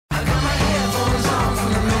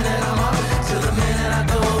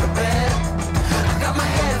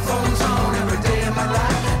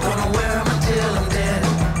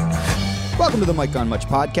Welcome to the Mike on Much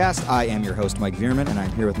podcast. I am your host, Mike Veerman, and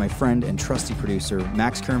I'm here with my friend and trusty producer,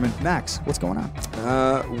 Max Kerman. Max, what's going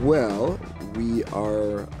on? Well, we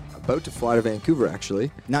are about to fly to Vancouver,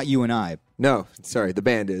 actually. Not you and I. No, sorry, the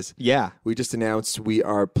band is. Yeah. We just announced we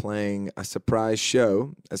are playing a surprise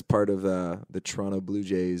show as part of the Toronto Blue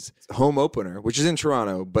Jays home opener, which is in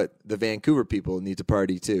Toronto, but the Vancouver people need to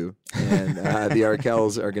party too. And the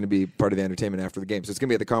Arkells are going to be part of the entertainment after the game. So it's going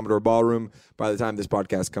to be at the Commodore Ballroom by the time this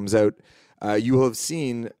podcast comes out. You will have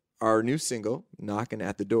seen our new single, Knocking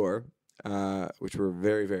at the Door, which we're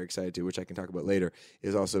very, very excited to, which I can talk about later,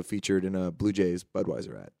 is also featured in a Blue Jays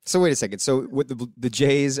Budweiser ad. So wait a second. So what the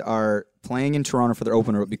Jays are playing in Toronto for their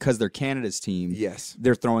opener, but because they're Canada's team, yes,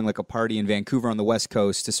 they're throwing like a party in Vancouver on the West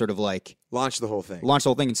Coast to sort of like launch the whole thing.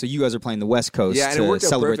 And so you guys are playing the West Coast to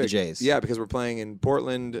celebrate the Jays. Yeah, because we're playing in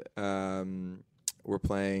Portland, we're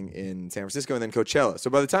playing in San Francisco, and then Coachella. So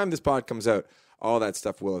by the time this pod comes out, all that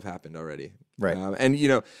stuff will have happened already. Right. And, you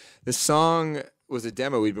know, the song was a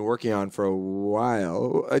demo we'd been working on for a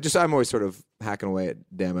while. I'm always sort of hacking away at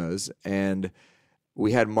demos. And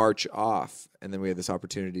we had March off, and then we had this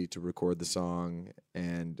opportunity to record the song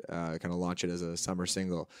and kind of launch it as a summer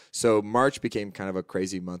single. So March became kind of a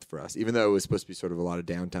crazy month for us, even though it was supposed to be sort of a lot of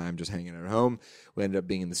downtime, just hanging at home. We ended up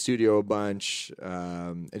being in the studio a bunch,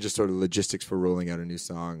 and just sort of logistics for rolling out a new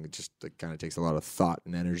song. It just kind of takes a lot of thought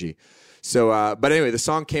and energy. So, but anyway, the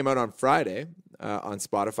song came out on Friday on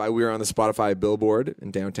Spotify. We were on the Spotify billboard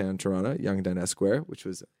in downtown Toronto, Yonge Dundas Square, which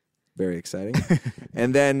was very exciting.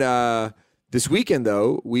 And then this weekend,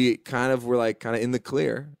 though, we kind of were kind of in the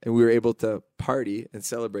clear, and we were able to party and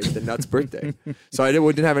celebrate the Nuts' birthday. So I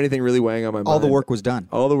didn't have anything really weighing on my mind. All the work was done.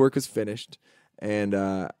 All the work was finished, and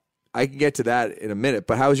I can get to that in a minute.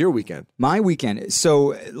 But how was your weekend? My weekend.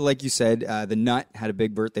 So, like you said, the Nut had a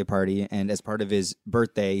big birthday party, and as part of his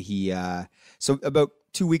birthday, so about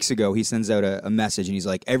 2 weeks ago, he sends out a message, and he's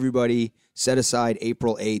like, everybody set aside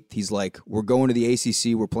April 8th. He's like, we're going to the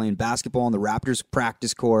ACC. We're playing basketball on the Raptors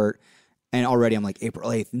practice court. And already I'm like, April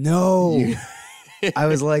 8th. No. I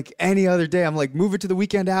was like, any other day. I'm like, move it to the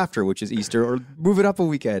weekend after, which is Easter, or move it up a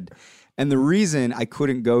weekend. And the reason I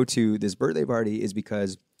couldn't go to this birthday party is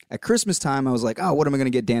because at Christmas time, I was like, oh, what am I going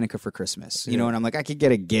to get Danica for Christmas? You know, and I'm like, I could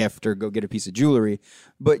get a gift or go get a piece of jewelry.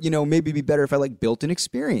 But, maybe it'd be better if I built an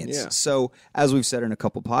experience. Yeah. So as we've said in a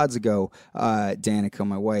couple pods ago, Danica,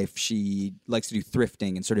 my wife, she likes to do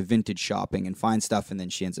thrifting and sort of vintage shopping and find stuff. And then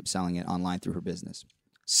she ends up selling it online through her business.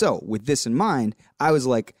 So with this in mind, I was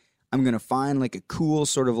like, I'm going to find a cool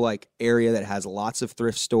sort of area that has lots of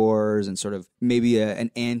thrift stores and sort of maybe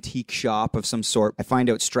an antique shop of some sort. I find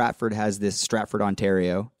out Stratford has this, Stratford,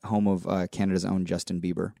 Ontario, home of Canada's own Justin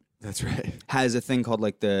Bieber. That's right. Has a thing called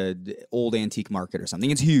the old antique market or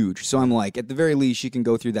something. It's huge. So I'm like, at the very least, she can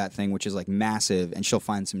go through that thing, which is massive, and she'll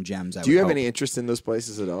find some gems. Do you have any interest in those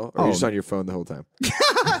places at all? Or are you just on your phone the whole time?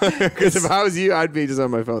 Because if I was you, I'd be just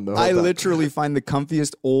on my phone the whole time. I literally find the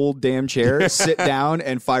comfiest old damn chair, sit down,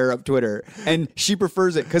 and fire up Twitter. And she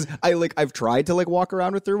prefers it because I've tried to walk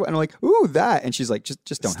around with her, and I'm like, ooh, that. And she's like, just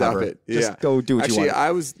don't stop have her. it. Just go do what you want. Actually,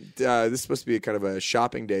 I was, this is supposed to be kind of a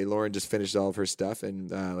shopping day. Lauren just finished all of her stuff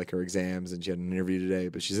and her exams, and she had an interview today,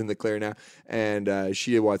 but she's in the clear now. And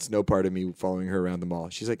she wants no part of me following her around the mall.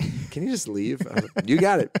 She's like, can you just leave? I was like, you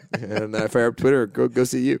got it. And I fire up Twitter, go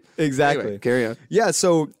see you. Exactly. Anyway, carry on. Yeah,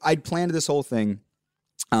 so I'd planned this whole thing.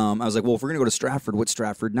 I was like, well, if we're going to go to Stratford, what's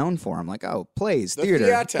Stratford known for? I'm like, oh, plays, theater.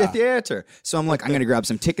 The theater. So I'm like, I'm going to grab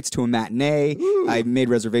some tickets to a matinee. Ooh. I made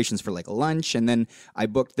reservations for lunch, and then I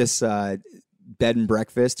booked this bed and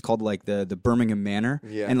breakfast called the Birmingham Manor.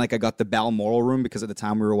 Yeah. And I got the Balmoral room because at the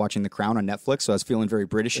time we were watching The Crown on Netflix, so I was feeling very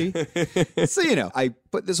Britishy. So, I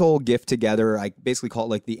put this whole gift together. I basically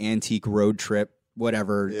call it the antique road trip,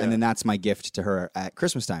 whatever. Yeah. And then that's my gift to her at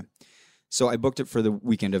Christmas time. So I booked it for the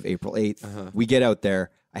weekend of April 8th. Uh-huh. We get out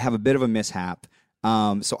there. I have a bit of a mishap.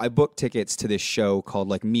 So I booked tickets to this show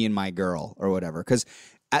called Me and My Girl or whatever. Because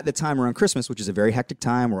at the time around Christmas, which is a very hectic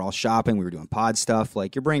time, we're all shopping, we were doing pod stuff,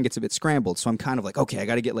 your brain gets a bit scrambled. So I'm kind of okay, I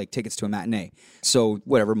got to get tickets to a matinee. So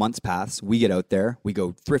whatever, months pass, we get out there, we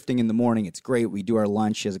go thrifting in the morning, it's great, we do our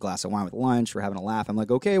lunch, she has a glass of wine with lunch, we're having a laugh. I'm like,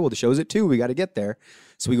 okay, well the show's at 2, we got to get there.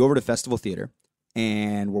 So we go over to Festival Theater,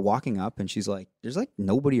 and we're walking up, and she's like, there's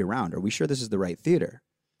nobody around, are we sure this is the right theater?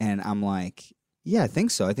 And I'm like, yeah, I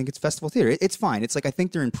think so, I think it's Festival Theater, it's fine, it's I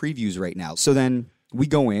think they're in previews right now. So then we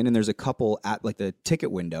go in, and there's a couple at the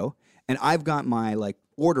ticket window, and I've got my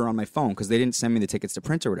order on my phone because they didn't send me the tickets to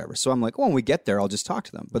print or whatever. So I'm like, well, when we get there, I'll just talk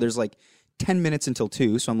to them. But there's 10 minutes until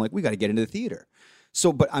 2, so I'm like, we got to get into the theater.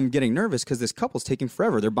 So, but I'm getting nervous because this couple's taking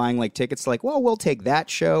forever. They're buying tickets well, we'll take that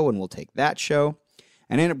show and we'll take that show.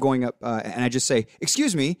 And I end up going up and I just say,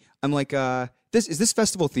 excuse me. I'm like, is this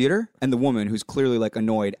Festival Theater? And the woman, who's clearly like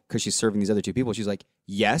annoyed because she's serving these other two people, she's like,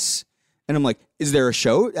 yes. And I'm like, is there a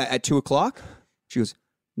show at 2:00? She goes,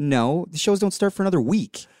 no, the shows don't start for another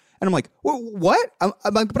week. And I'm like, what? I'm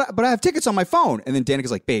like, but I have tickets on my phone. And then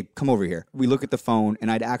Danica's like, babe, come over here. We look at the phone,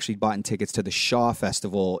 and I'd actually bought tickets to the Shaw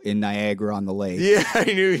Festival in Niagara-on-the-Lake. Yeah, I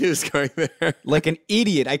knew he was going there. Like an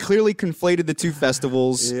idiot. I clearly conflated the two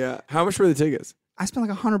festivals. Yeah. How much were the tickets? I spent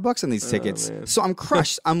like $100 on these tickets. Man. So I'm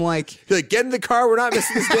crushed. I'm like, you're like, get in the car. We're not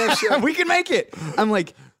missing this damn show. We can make it. I'm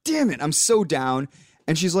like, damn it. I'm so down.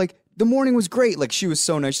 And she's like, the morning was great. Like, she was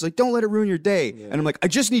so nice. She's like, don't let it ruin your day. Yeah. And I'm like, I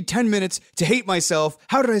just need 10 minutes to hate myself.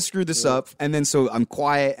 How did I screw this up? And then so I'm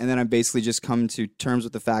quiet. And then I basically just come to terms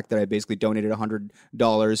with the fact that I basically donated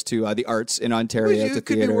 $100 to the arts in Ontario. It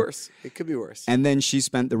could be worse. It could be worse. And then she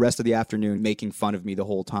spent the rest of the afternoon making fun of me the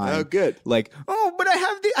whole time. Oh, good. Like, oh, but I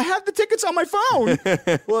have the tickets on my phone.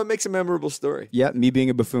 Well, it makes a memorable story. Yeah, me being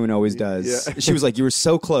a buffoon always does. Yeah. She was like, you were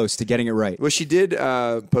so close to getting it right. Well, she did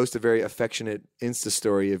post a very affectionate Insta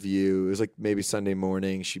story of you. It was like maybe Sunday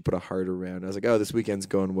morning. She put a heart around. I was like, oh, this weekend's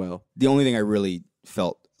going well. The only thing I really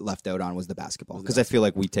felt left out on was the basketball, because I feel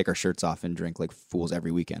like we take our shirts off and drink like fools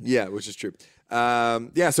every weekend. Yeah, which is true.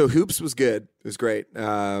 So hoops was good. It was great.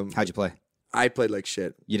 How'd you play? I played like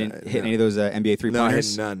shit. You didn't hit any of those NBA 3-pointers? No, I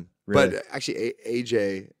hit none. Really? But actually,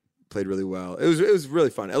 AJ played really well. It was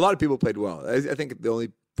really fun. A lot of people played well. I think the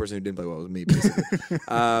only person who didn't play well was me, basically.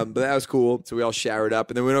 But that was cool. So we all showered up,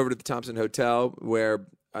 and then we went over to the Thompson Hotel, where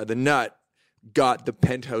the Nut got the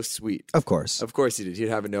penthouse suite. Of course he did. He'd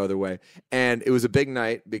have it no other way. And it was a big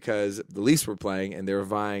night because the Leafs were playing, and they were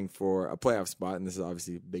vying for a playoff spot. And this is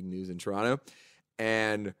obviously big news in Toronto.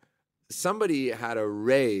 And somebody had a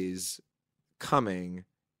raise coming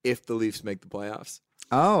if the Leafs make the playoffs.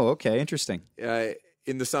 Oh, okay, interesting.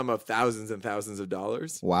 In the sum of thousands and thousands of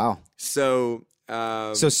dollars. Wow. So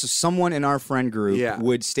someone in our friend group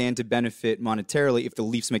would stand to benefit monetarily if the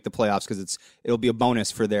Leafs make the playoffs, because it'll be a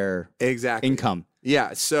bonus for their income.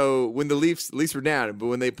 Yeah. So when the Leafs were down, but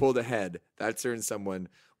when they pulled ahead, that certain someone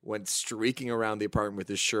went streaking around the apartment with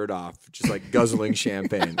his shirt off, just like guzzling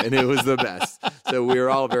champagne, and it was the best. So we were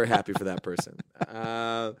all very happy for that person.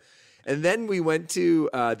 And then we went to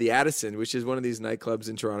the Addison, which is one of these nightclubs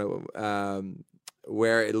in Toronto,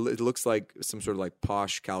 where it looks like some sort of like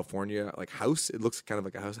posh California like house. It looks kind of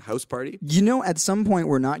like a house party. You know, at some point,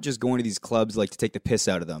 we're not just going to these clubs like to take the piss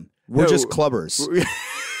out of them. We're just clubbers.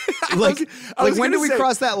 When did we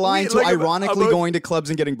cross that line to ironically going to clubs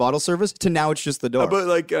and getting bottle service to now it's just the door? But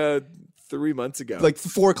like 3 months ago. Like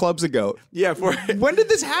 4 clubs ago. Yeah. When did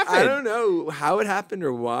this happen? I don't know how it happened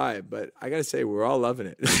or why, but I got to say, we're all loving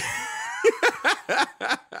it.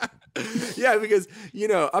 Yeah, because,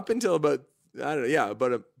 up until about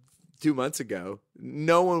 2 months ago,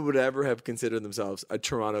 no one would ever have considered themselves a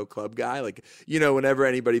Toronto club guy. Like, whenever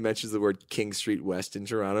anybody mentions the word King Street West in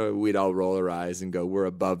Toronto, we'd all roll our eyes and go, we're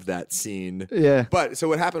above that scene. Yeah. But so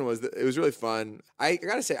what happened was that it was really fun. I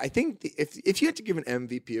got to say, I think if you had to give an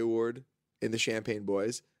MVP award in the Champagne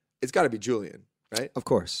Boys, it's got to be Julian, right? Of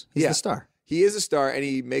course. He's the star. He is a star, and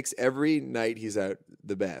he makes every night he's out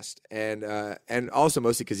the best. And also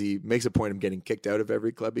mostly because he makes a point of getting kicked out of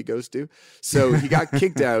every club he goes to. So he got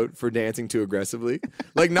kicked out for dancing too aggressively.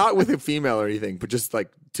 Like, not with a female or anything, but just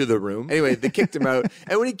like to the room. Anyway, they kicked him out.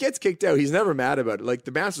 And when he gets kicked out, he's never mad about it. Like,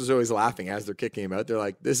 the bouncers are always laughing as they're kicking him out. They're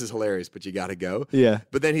like, this is hilarious, but you got to go. Yeah.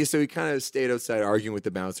 But then he kind of stayed outside arguing with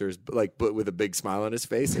the bouncers, but with a big smile on his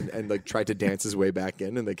face, and like tried to dance his way back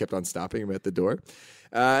in, and they kept on stopping him at the door.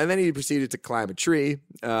 And then he proceeded to climb a tree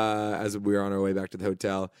as we were on our way back to the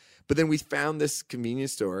hotel. But then we found this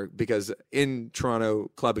convenience store, because in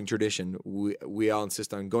Toronto clubbing tradition, we all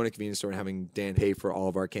insist on going to a convenience store and having Dan pay for all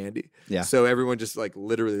of our candy. Yeah. So everyone just like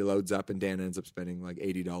literally loads up, and Dan ends up spending like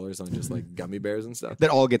 $80 on just like gummy bears and stuff. That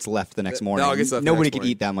all gets left the next morning. Nobody could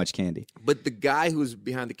eat that much candy. But the guy who was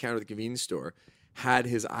behind the counter of the convenience store had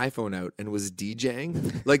his iPhone out and was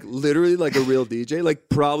DJing, like literally like a real DJ, like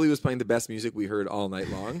probably was playing the best music we heard all night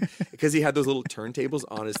long, because he had those little turntables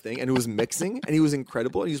on his thing, and it was mixing, and he was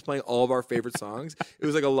incredible, and he was playing all of our favorite songs. It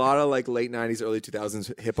was like a lot of like late 90s, early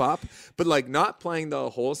 2000s hip hop, but like not playing the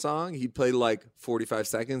whole song. He'd play like 45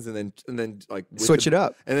 seconds and then like switch it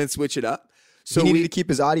up. So he needed to keep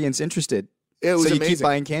his audience interested. It was so you amazing. keep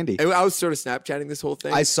buying candy. I was sort of Snapchatting this whole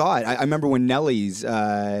thing. I saw it. I remember when Nelly's,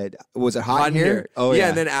 was it hot in here? Oh, yeah.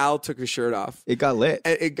 And then Al took his shirt off. It got lit.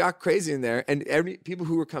 And it got crazy in there. And people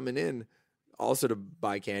who were coming in also to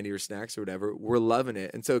buy candy or snacks or whatever were loving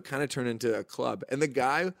it. And so it kind of turned into a club. And the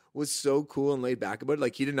guy was so cool and laid back about it.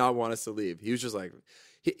 Like, he did not want us to leave. He was just like,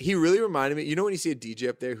 He really reminded me. You know when you see a DJ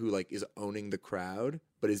up there who like is owning the crowd,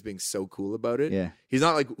 but is being so cool about it. Yeah. He's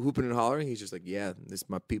not like hooping and hollering. He's just like, yeah, this is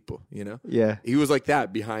my people. You know. Yeah. He was like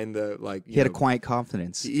that behind the like. He had a quiet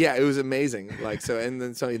confidence. Yeah, it was amazing. Like so, and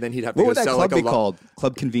then he'd have to what go would that sell club like be called?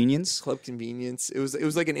 Club Convenience. Club Convenience. It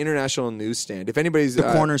was like an international newsstand. If anybody's The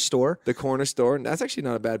corner store. The corner store. And that's actually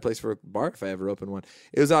not a bad place for a bar if I ever open one.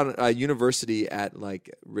 It was on a university at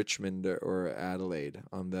like Richmond or Adelaide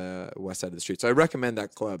on the west side of the street. So I recommend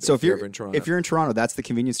that club. So if you're ever in Toronto, if you're in Toronto, that's the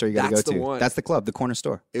convenience store you got to go That's to. the one. That's the club, the corner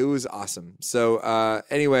store. it was awesome. So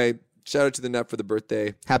anyway, shout out to the Nut for the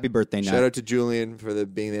birthday. Happy birthday, Nut. Shout out to Julian for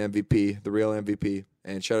being the MVP, the real MVP,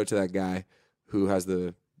 and shout out to that guy who has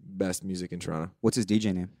the best music in Toronto. What's his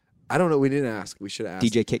DJ name? I don't know. We didn't ask. We should have asked.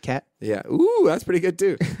 DJ Kit Kat. Yeah. Ooh, that's pretty good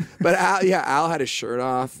too. But Al had his shirt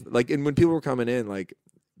off. Like, and when people were coming in, like,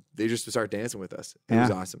 they just would start dancing with us. It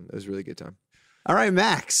was awesome. It was a really good time. All right,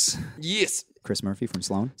 Max. Yes. Chris Murphy from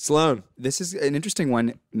Sloan. Sloan. This is an interesting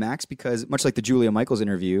one, Max, because much like the Julia Michaels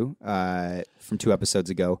interview from 2 episodes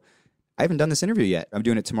ago, I haven't done this interview yet. I'm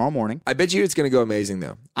doing it tomorrow morning. I bet you it's going to go amazing,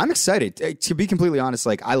 though. I'm excited. To be completely honest,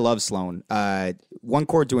 like, I love Sloan. One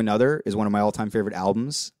Chord to Another is one of my all-time favorite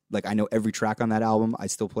albums. Like, I know every track on that album. I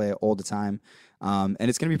still play it all the time. And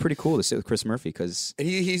it's going to be pretty cool to sit with Chris Murphy because... And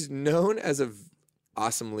he's known as a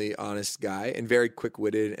awesomely honest guy and very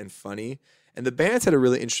quick-witted and funny. And the band's had a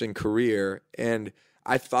really interesting career, and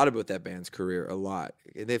I've thought about that band's career a lot.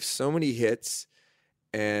 They have so many hits,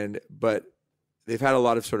 but they've had a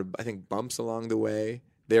lot of sort of, I think, bumps along the way.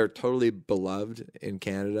 They are totally beloved in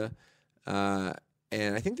Canada, and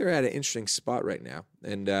I think they're at an interesting spot right now.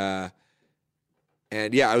 And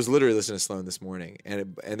yeah, I was literally listening to Sloan this morning,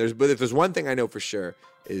 but if there's one thing I know for sure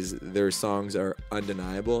is their songs are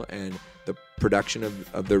undeniable, and the production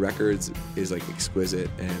of the records is like exquisite,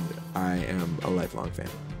 and I am a lifelong fan.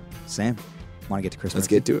 Sam, want to get to Chris Let's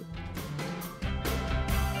Murphy? get to it.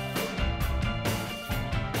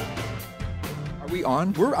 Are we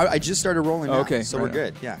on? I just started rolling now, Okay, so right we're on.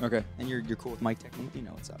 good. Yeah. Okay. And you're cool with mic technique? You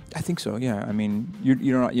know what's up. I think so. Yeah. I mean,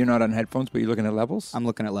 you're not on headphones, but you're looking at levels. I'm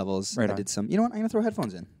looking at levels. Right I on. did some... You know what? I'm going to throw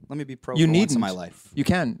headphones in. Let me be pro You for once needn't. in my life. You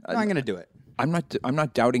can. No, I'm going to do it. I'm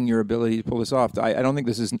not doubting your ability to pull this off. I don't think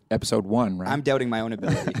this is episode 1, right? I'm doubting my own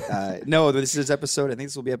ability. No, this is episode... I think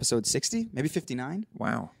this will be episode 60, maybe 59.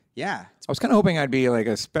 Wow. Yeah. I was kind of hoping I'd be like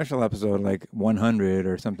a special episode, like 100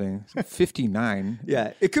 or something. 59.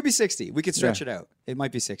 Yeah. It could be 60. We could stretch it out. It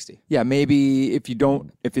might be 60. Yeah, maybe if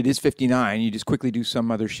it is 59, you just quickly do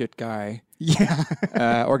some other shit guy.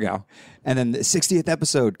 Yeah. Or gal. And then the 60th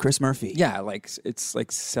episode, Chris Murphy. Yeah, like it's like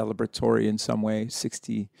celebratory in some way.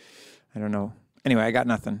 60, I don't know. Anyway, I got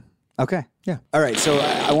nothing. Okay. Yeah. All right. So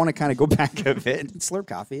I want to kind of go back a bit. Slurp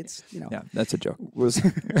coffee. It's, Yeah, that's a joke.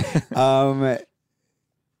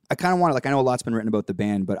 I kind of want to, like, I know a lot's been written about the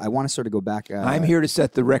band, but I want to sort of go back. I'm here to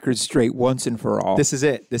set the record straight once and for all. This is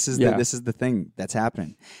it. This is the thing that's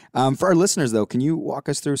happening. For our listeners, though, can you walk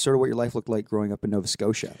us through sort of what your life looked like growing up in Nova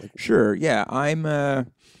Scotia? Sure. Yeah, I'm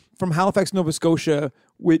from Halifax, Nova Scotia,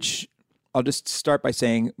 which I'll just start by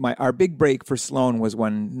saying our big break for Sloan was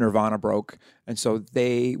when Nirvana broke, and so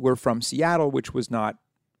they were from Seattle, which was not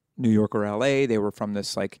New York or L.A. They were from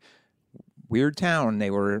this like weird town. They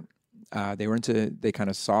kind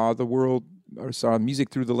of saw the world or saw music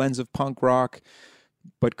through the lens of punk rock,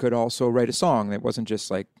 but could also write a song. It wasn't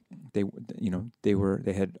just like they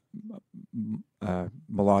had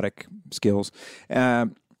melodic skills,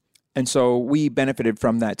 and so we benefited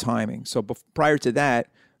from that timing. So prior to that,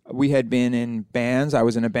 we had been in bands. I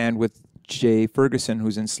was in a band with Jay Ferguson,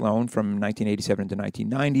 who's in Sloan from 1987 to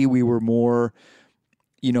 1990. We were more,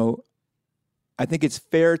 I think it's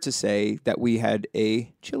fair to say that we had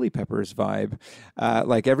a Chili Peppers vibe,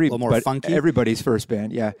 like a little more funky? Everybody's first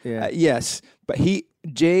band. Yeah. Yes. But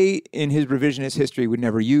Jay, in his revisionist history, would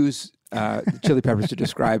never use Chili Peppers to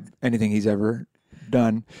describe anything he's ever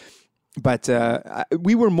done. But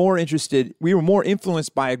we were more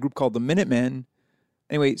influenced by a group called the Minutemen.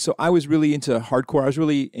 Anyway, so I was really into hardcore. I was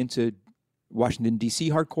really into Washington, D.C.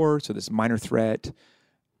 hardcore, so this Minor Threat,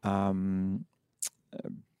 and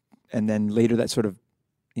then later that sort of,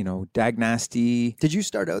 Dag Nasty. Did you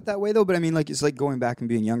start out that way, though? But I mean, like, it's like going back and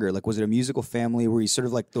being younger. Like, was it a musical family where you sort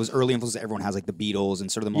of like those early influences that everyone has, like the Beatles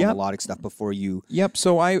and sort of the more melodic stuff before you? Yep.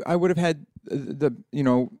 So I would have had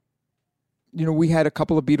we had a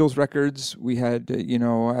couple of Beatles records. We had,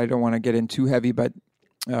 I don't want to get in too heavy, but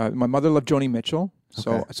my mother loved Joni Mitchell.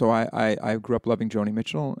 Okay. So I grew up loving Joni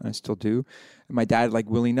Mitchell, and I still do. And my dad liked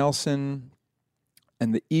Willie Nelson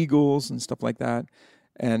and the Eagles and stuff like that.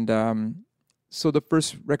 And So the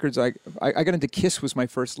first records I got into Kiss was my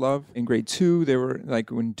first love in grade 2. They were like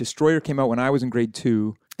when Destroyer came out when I was in grade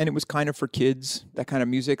 2. And it was kind of for kids, that kind of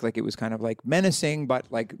music. Like it was kind of like menacing, but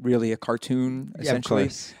like really a cartoon essentially.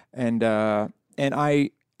 Yeah, and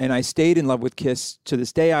I stayed in love with Kiss. To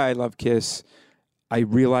this day, I love Kiss. I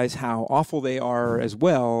realize how awful they are as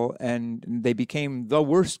well, and they became the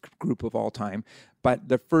worst group of all time. But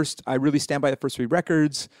I really stand by the first 3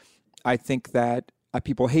 records. I think that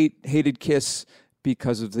people hated Kiss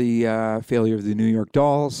because of the failure of the New York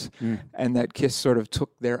Dolls, and that Kiss sort of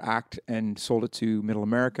took their act and sold it to Middle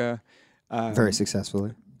America. Very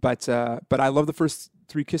successfully. But I love the first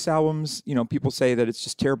 3 Kiss albums. You know, people say that it's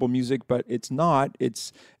just terrible music, but it's not.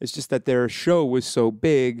 It's just that their show was so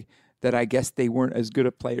big that I guess they weren't as good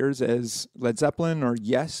at players as Led Zeppelin or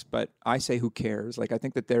Yes, but I say who cares? Like I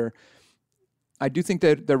do think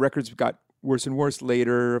that their records got worse and worse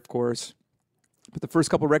later, of course. But the first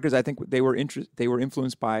couple of records, I think they were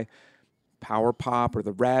influenced by power pop or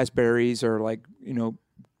the Raspberries or like, you know,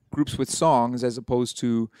 groups with songs as opposed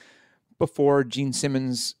to before Gene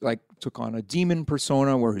Simmons like took on a demon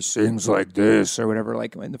persona where he sings like this or whatever.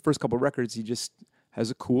 Like in the first couple of records, he just has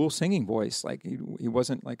a cool singing voice. Like he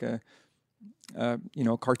wasn't like a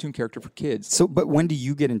cartoon character for kids. So, but when do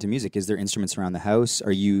you get into music? Is there instruments around the house?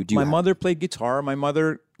 My mother played guitar. My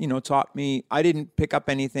mother, taught me. I didn't pick up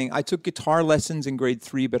anything. I took guitar lessons in grade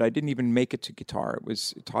 3, but I didn't even make it to guitar. It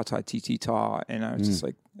was ta-ta-ti-ti-ta, and I was just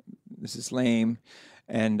like, this is lame.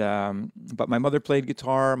 And but my mother played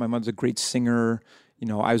guitar. My mother's a great singer.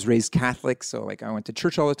 I was raised Catholic, so like I went to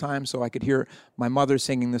church all the time, so I could hear my mother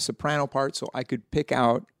singing the soprano part, so I could pick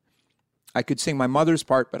out. I could sing my mother's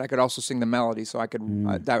part, but I could also sing the melody, so I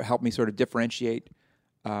could that helped me sort of differentiate,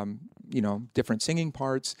 different singing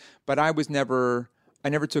parts. But I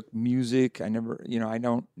never took music. I never, I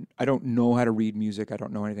don't know how to read music. I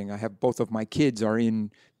don't know anything. I have both of my kids are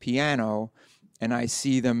in piano, and I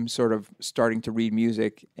see them sort of starting to read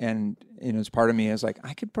music, and as part of me is like,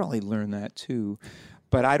 I could probably learn that too,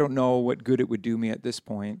 but I don't know what good it would do me at this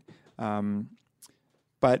point.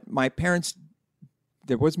 But my parents.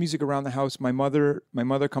 There was music around the house. My mother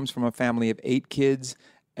comes from a family of 8 kids,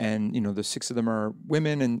 and the 6 of them are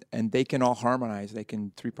women, and they can all harmonize. They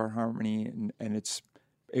can 3-part harmony, and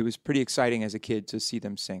it was pretty exciting as a kid to see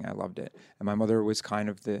them sing. I loved it. And my mother was kind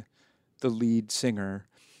of the lead singer,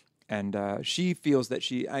 and she feels that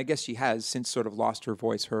I guess she has since sort of lost her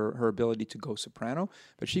voice, her ability to go soprano,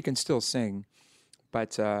 but she can still sing.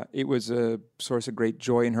 But it was a source of great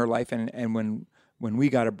joy in her life, and when we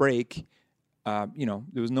got a break.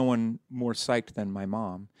 There was no one more psyched than my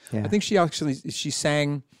mom. Yeah. I think she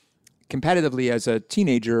sang competitively as a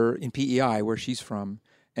teenager in PEI where she's from.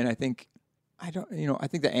 And I think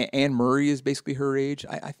that Anne Murray is basically her age.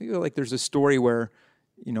 I feel like there's a story where,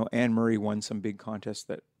 Anne Murray won some big contest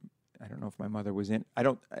that I don't know if my mother was in. I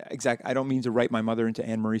don't mean to write my mother into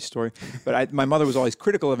Anne Murray's story, but my mother was always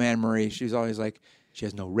critical of Anne Murray. She's always like, she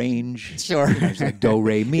has no range. Sure. She's like, do,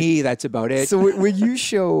 re, mi, that's about it. So when you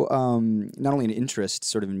show not only an interest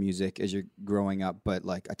sort of in music as you're growing up, but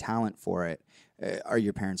like a talent for it, are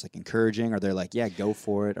your parents like encouraging? Are they like, yeah, go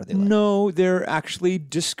for it? Are they like... No, they're actually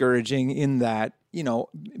discouraging in that,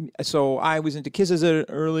 so I was into Kiss as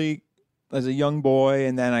a young boy,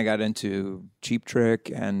 and then I got into Cheap Trick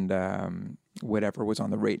and whatever was on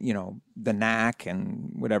the radio, the Knack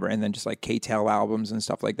and whatever, and then just like K-Tel albums and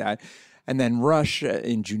stuff like that. And then Rush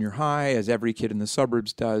in junior high, as every kid in the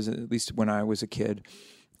suburbs does, at least when I was a kid.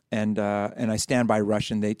 And I stand by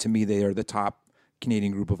Rush, and to me they are the top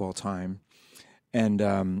Canadian group of all time.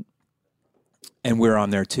 And we're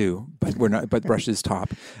on there too, but we're not. But Rush is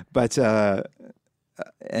top. But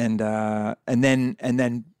and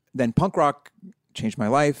then punk rock changed my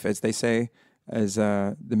life, as they say, as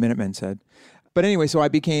the Minutemen said. But anyway, so I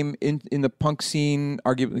became in the punk scene,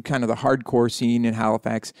 arguably kind of the hardcore scene in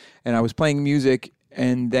Halifax, and I was playing music,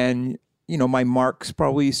 and then, my marks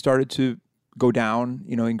probably started to go down,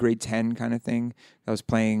 in grade 10 kind of thing. I was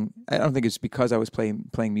playing, I don't think it's because I was playing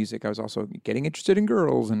music. I was also getting interested in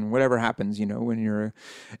girls and whatever happens, when you're,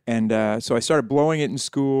 and so I started blowing it in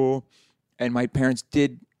school, and my parents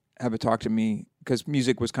did have a talk to me because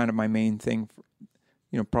music was kind of my main thing,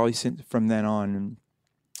 probably since from then on.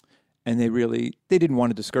 And they didn't want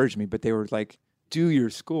to discourage me, but they were like, do your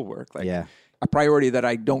schoolwork. Like a priority that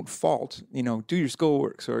I don't fault, do your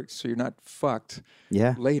schoolwork so you're not fucked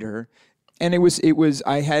later. And it was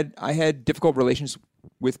I had difficult relations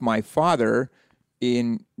with my father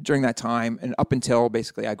during that time and up until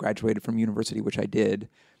basically I graduated from university, which I did.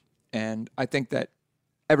 And I think that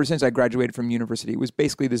ever since I graduated from university, it was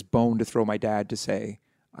basically this bone to throw my dad to say,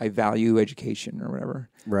 I value education or whatever.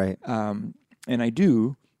 Right. and I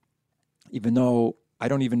do, even though I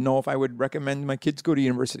don't even know if I would recommend my kids go to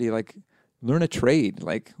university. Like, learn a trade.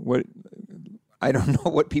 Like, what? I don't know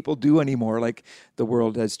what people do anymore. Like, the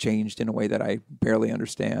world has changed in a way that I barely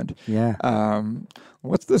understand. Yeah.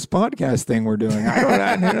 What's this podcast thing we're doing?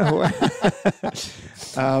 I don't know.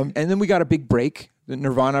 And then we got a big break. The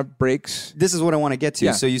Nirvana breaks. This is what I want to get to.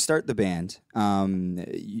 Yeah. So you start the band.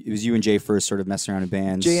 It was you and Jay first sort of messing around in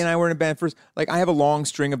bands. Jay and I were in a band first. Like, I have a long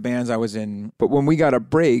string of bands I was in. But when we got a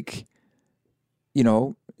break, you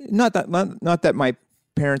know, not that my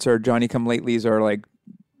parents are Johnny-come-latelys or like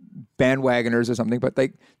bandwagoners or something, but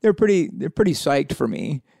like they're pretty psyched for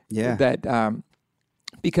me. Yeah. That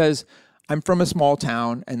because I'm from a small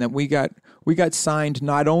town, and then we got signed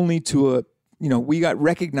not only to a, you know, we got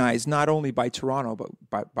recognized not only by Toronto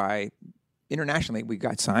but by internationally. We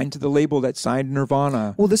got signed to the label that signed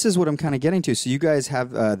Nirvana. Well, this is what I'm kind of getting to. So you guys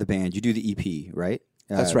have the band. You do the EP, right?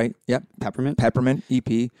 That's right. Yep. Peppermint EP.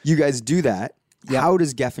 You guys do that. Yeah. How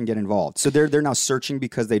does Geffen get involved? So they're now searching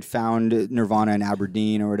because they'd found Nirvana in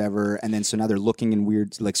Aberdeen or whatever, and then so now they're looking in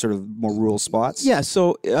weird, like sort of more rural spots? Yeah,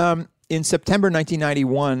 so in September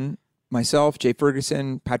 1991, myself, Jay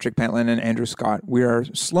Ferguson, Patrick Pentland, and Andrew Scott, we are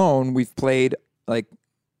Sloan. We've played like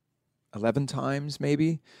 11 times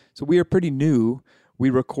maybe. So we are pretty new. We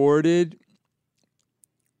recorded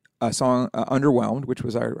a song, Underwhelmed, which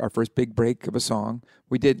was our first big break of a song.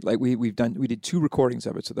 We did we did 2 recordings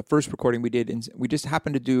of it. So the first recording we did, we just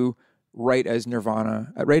happened to do right as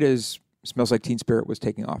Smells Like Teen Spirit was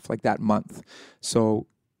taking off, like that month. So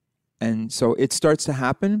it starts to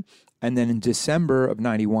happen, and then in December of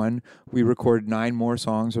 91, we recorded 9 more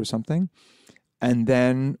songs or something, and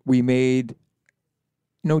then we made,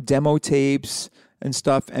 you know, demo tapes and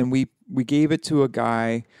stuff, and we gave it to a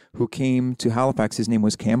guy who came to Halifax. His name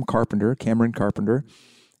was Cameron Carpenter.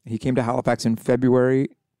 He came to Halifax in February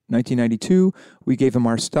 1992. We gave him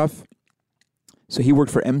our stuff. So he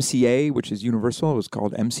worked for MCA, which is Universal. It was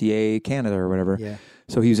called MCA Canada or whatever. Yeah.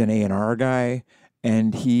 So he was an A&R guy,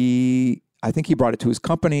 and I think he brought it to his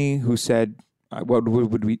company, who said, "What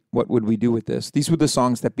would we do with this?" These were the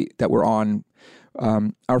songs that were on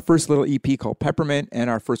our first little EP called Peppermint, and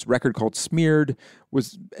our first record called Smeared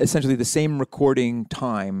was essentially the same recording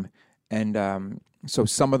time. And so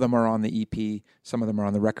some of them are on the EP, some of them are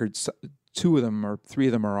on the records. 2 of them or 3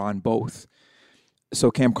 of them are on both.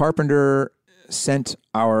 So Cam Carpenter sent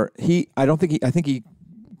I think he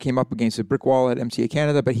came up against a brick wall at MCA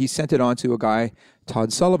Canada, but he sent it on to a guy,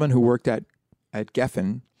 Todd Sullivan, who worked at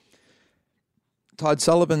Geffen. Todd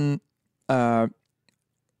Sullivan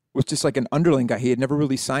was just like an underling guy. He had never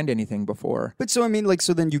really signed anything before. But so, I mean, like,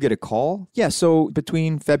 so then you get a call? Yeah, so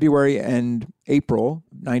between February and April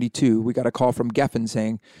 92, we got a call from Geffen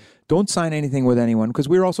saying, don't sign anything with anyone, because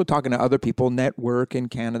we were also talking to other people. Network in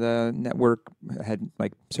Canada. Network had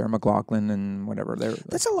like Sarah McLachlan and whatever.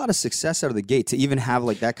 That's a lot of success out of the gate to even have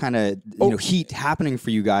like that kind of heat happening for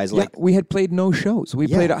you guys. Like, we had played no shows. We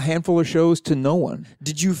played a handful of shows to no one.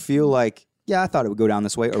 Did you feel like, yeah, I thought it would go down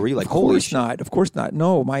this way, or were you like, holy shit? Of course not.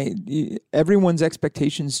 No, everyone's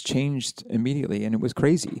expectations changed immediately, and it was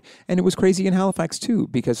crazy. And it was crazy in Halifax too,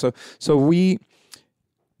 because so we,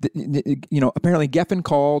 apparently Geffen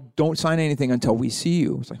called, don't sign anything until we see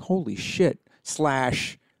you. It's like, holy shit.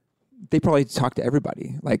 / they probably talk to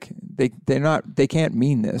everybody. Like they can't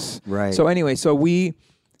mean this. Right. So anyway,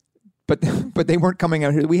 but they weren't coming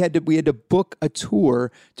out here. We had to book a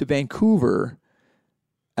tour to Vancouver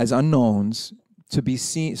as unknowns to be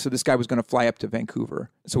seen. So this guy was going to fly up to Vancouver.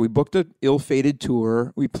 So we booked an ill-fated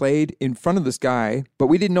tour. We played in front of this guy, but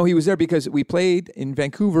we didn't know he was there because we played in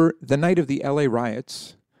Vancouver the night of the LA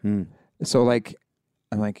riots. So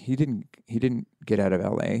I'm like, he didn't get out of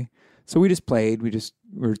LA. So we just played. We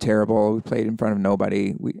were terrible. We played in front of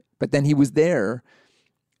nobody. But then he was there,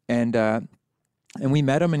 and we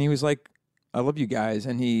met him, and he was like, I love you guys.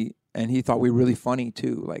 And he thought we were really funny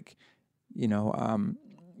too. Like,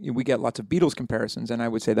 we get lots of Beatles comparisons, and I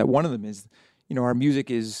would say that one of them is, our music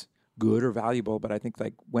is good or valuable, but I think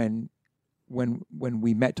like when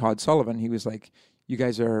we met Todd Sullivan, he was like, you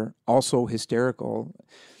guys are also hysterical.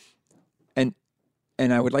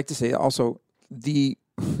 And I would like to say also the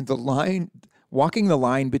walking the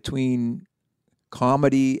line between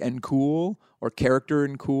comedy and cool, or character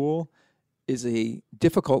and cool, is a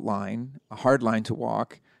difficult line, a hard line to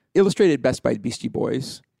walk, illustrated best by Beastie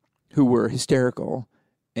Boys, who were hysterical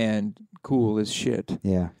and cool as shit.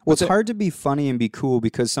 Yeah. Well, it's hard to be funny and be cool,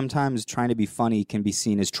 because sometimes trying to be funny can be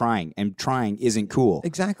seen as trying, and trying isn't cool.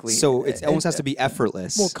 Exactly. So it almost has to be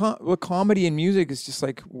effortless. Well, comedy and music is just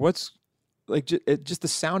like, what's like just the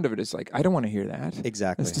sound of it is like, I don't want to hear that.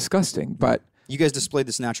 Exactly. It's disgusting. But You guys displayed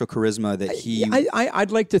this natural charisma that he...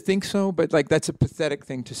 I'd like to think so, but like that's a pathetic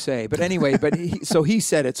thing to say. But anyway, so he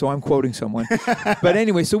said it, so I'm quoting someone. But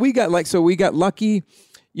anyway, so we got lucky.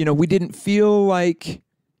 You know, we didn't feel like...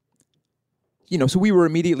 You know, so we were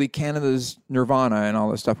immediately Canada's Nirvana and all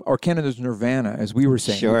this stuff, or Canada's Nirvana, as we were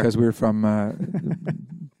saying, because we were from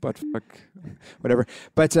buttfuck, whatever.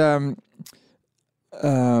 But so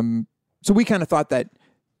we kind of thought that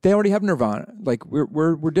they already have Nirvana. Like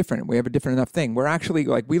we're different. We have a different enough thing. We're actually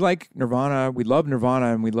like we like Nirvana. We love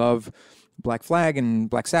Nirvana, and we love Black Flag and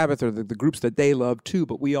Black Sabbath, or the groups that they love too.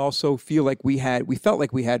 But we also feel like we felt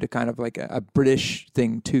like we had a kind of like a British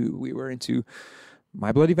thing too. We were into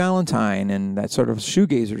My Bloody Valentine and that sort of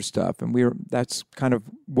shoegazer stuff, and that's kind of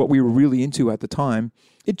what we were really into at the time.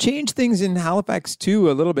 It changed things in Halifax too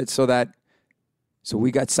a little bit, so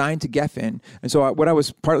we got signed to Geffen. And so what I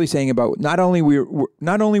was partly saying about not only were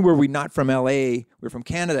we not from LA, we were from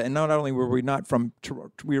Canada, and not only were we not from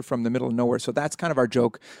Toronto, we were from the middle of nowhere. So that's kind of our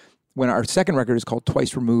joke. When our second record is called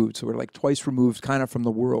Twice Removed, so we're like twice removed, kind of from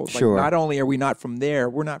the world. Sure. Like not only are we not from there,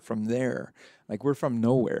 we're not from there. Like we're from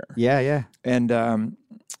nowhere. Yeah. And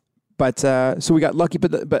so we got lucky,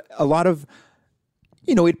 but a lot of,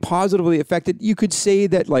 you know, it positively affected. You could say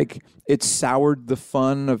that like it soured the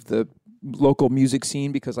fun of the local music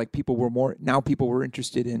scene, because like people were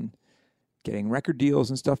interested in getting record deals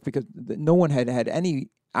and stuff, because no one had any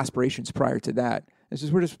aspirations prior to that. It's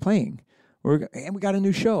just we're just playing. And we got a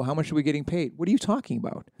new show. How much are we getting paid? What are you talking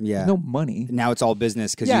about? Yeah. There's no money. Now it's all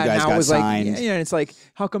business because you guys got signed. Like, and it's like,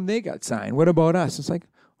 how come they got signed? What about us? It's like,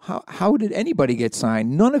 how did anybody get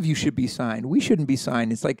signed? None of you should be signed. We shouldn't be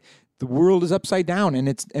signed. It's like the world is upside down,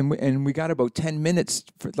 and we got about 10 minutes.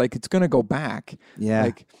 Like it's going to go back. Yeah.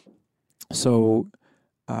 Like, so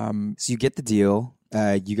you get the deal.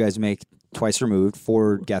 You guys make Twice Removed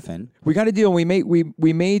for Geffen. We got a deal. We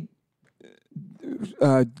made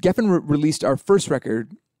Geffen released our first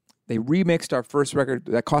record. They remixed our first record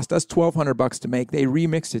that cost us $1,200 to make. They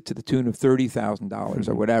remixed it to the tune of $30,000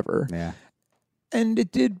 or whatever. Yeah, and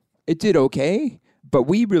it did okay. But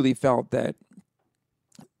we really felt that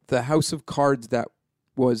the house of cards that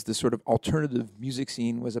was the sort of alternative music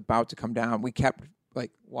scene was about to come down. We kept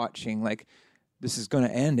like watching, like this is going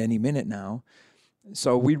to end any minute now.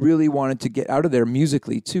 So we really wanted to get out of there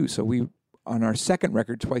musically too. So on our second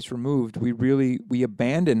record, Twice Removed, we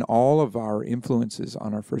abandoned all of our influences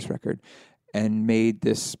on our first record and made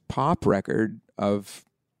this pop record of,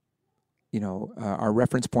 you know, our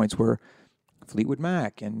reference points were Fleetwood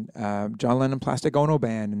Mac and John Lennon Plastic Ono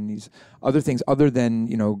Band and these other things other than,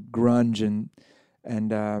 you know, grunge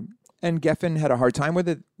and Geffen had a hard time with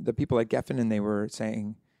it. The people at Geffen, and they were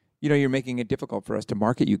saying, you know, you're making it difficult for us to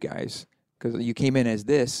market you guys because you came in as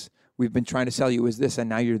this. We've been trying to sell you as this, and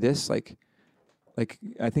now you're this. Like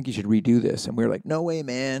I think you should redo this. And we were like, no way,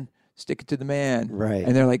 man. Stick it to the man. Right.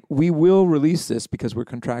 And they're like, we will release this because we're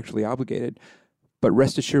contractually obligated, but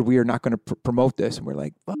rest assured we are not going to promote this. And we're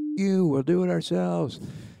like, fuck you, we'll do it ourselves.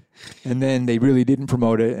 And then they really didn't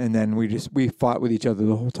promote it, and then we fought with each other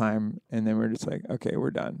the whole time, and then we're just like, okay,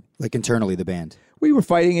 we're done. Like internally, the band. We were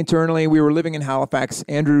fighting internally. We were living in Halifax.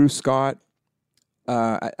 Andrew Scott,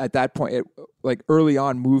 at that point, like early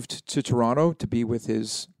on, moved to Toronto to be with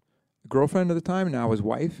his girlfriend at the time, now his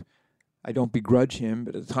wife. I don't begrudge him,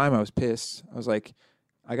 but at the time I was pissed. I was like,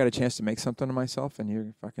 I got a chance to make something of myself, and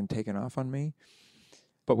you're fucking taking off on me.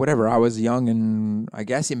 But whatever, I was young and I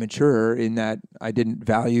guess immature in that I didn't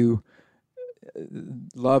value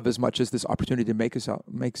love as much as this opportunity to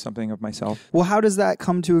make something of myself. Well, how does that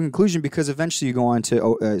come to a conclusion? Because eventually you go on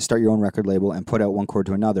to start your own record label and put out one chord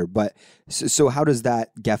to another. But so how does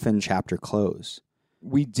that Geffen chapter close?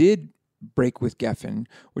 We did break with Geffen,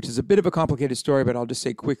 which is a bit of a complicated story, but I'll just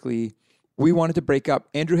say quickly, we wanted to break up.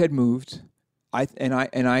 Andrew had moved. I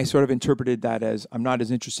sort of interpreted that as I'm not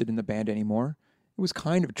as interested in the band anymore. It was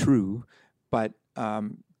kind of true, but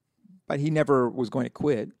he never was going to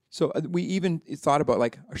quit. So we even thought about,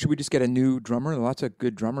 like, should we just get a new drummer? Lots of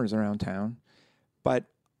good drummers around town. But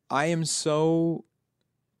I am so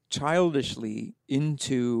childishly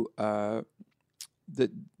into the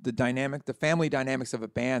dynamic, the family dynamics of a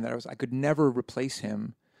band that I could never replace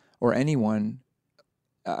him or anyone.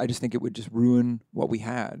 I just think it would just ruin what we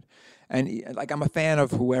had. And like, I'm a fan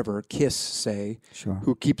of whoever, Kiss, say, sure,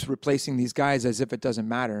 who keeps replacing these guys as if it doesn't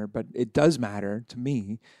matter, but it does matter to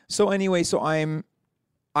me. So anyway,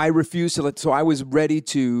 I refuse to so I was ready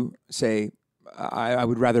to say, I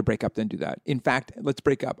would rather break up than do that. In fact, let's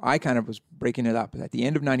break up. I kind of was breaking it up. At the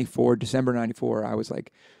end of '94, December '94, I was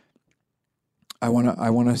like, I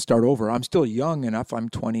want to start over. I'm still young enough. I'm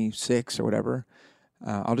 26 or whatever.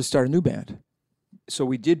 I'll just start a new band. So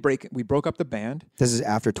we broke up the band. This is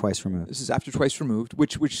after Twice Removed. This is after Twice Removed,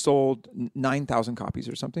 which sold 9,000 copies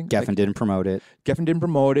or something. Geffen didn't promote it. Geffen didn't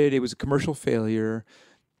promote it. It was a commercial failure.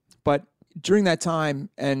 But during that time,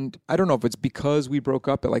 and I don't know if it's because we broke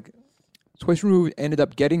up, but like Twice Removed ended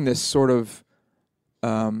up getting this sort of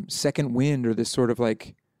second wind, or this sort of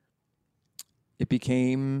like, it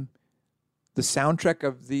became the soundtrack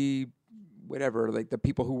of the whatever, like the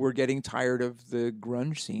people who were getting tired of the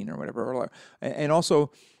grunge scene or whatever. And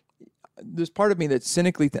also, there's part of me that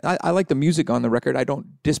cynically, I like the music on the record. I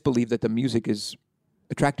don't disbelieve that the music is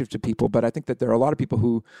attractive to people, but I think that there are a lot of people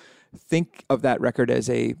who think of that record as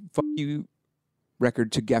a fuck you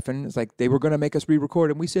record to Geffen. It's like they were going to make us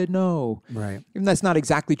re-record and we said no. Right. Even that's not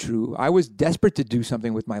exactly true. I was desperate to do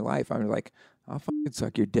something with my life. I was like, I'll fucking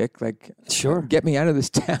suck your dick. Like, sure, get me out of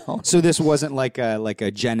this town. So this wasn't like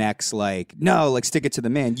a Gen X, like, no, like stick it to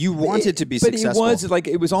the man. You wanted to be successful. But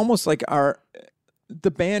it was almost like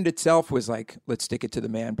the band itself was like, let's stick it to the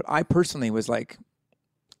man. But I personally was like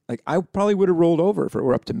I probably would have rolled over if it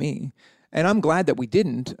were up to me. And I'm glad that we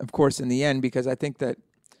didn't, of course, in the end, because I think that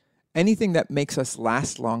anything that makes us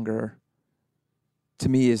last longer, to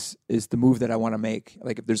me, is the move that I want to make.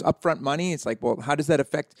 Like if there's upfront money, it's like, well, how does that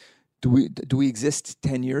affect? Do we exist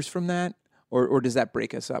 10 years from that? Or does that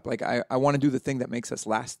break us up? Like I want to do the thing that makes us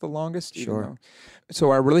last the longest. Sure. So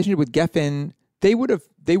our relationship with Geffen, they would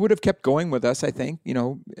have kept going with us, I think. You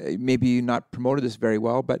know, maybe not promoted this very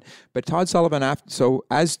well, but Todd Sullivan, so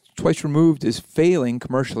as Twice Removed is failing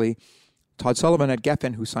commercially, Todd Sullivan at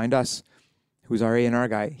Geffen, who signed us, who's our A&R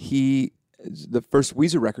guy, the first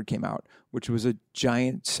Weezer record came out, which was a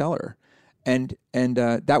giant seller. And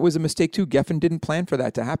that was a mistake too. Geffen didn't plan for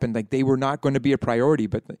that to happen. Like they were not going to be a priority,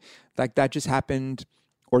 but like that just happened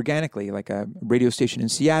organically. Like a radio station in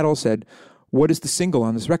Seattle said, "What is the single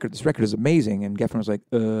on this record? This record is amazing." And Geffen was like,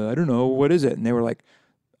 "I don't know, what is it?" And they were like,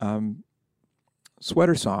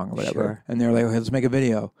 "Sweater Song" or whatever. Sure. And they were like, "Okay, let's make a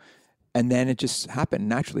video." And then it just happened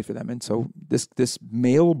naturally for them. And so this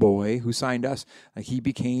male boy who signed us, like he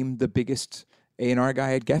became the biggest A&R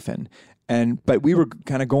guy at Geffen. But we were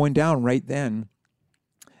kind of going down right then,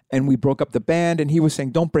 and we broke up the band. And he was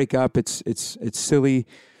saying, "Don't break up. It's silly."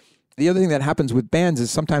 The other thing that happens with bands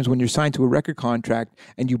is sometimes when you're signed to a record contract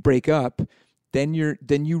and you break up, then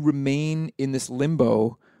you remain in this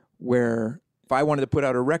limbo where if I wanted to put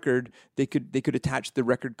out a record, they could attach the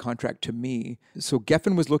record contract to me. So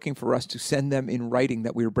Geffen was looking for us to send them in writing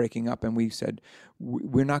that we were breaking up, and we said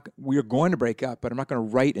we are going to break up, but I'm not going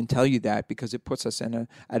to write and tell you that because it puts us at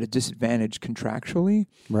a disadvantage contractually.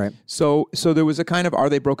 Right. So there was a kind of, are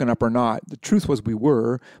they broken up or not? The truth was we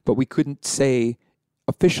were, but we couldn't say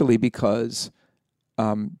officially because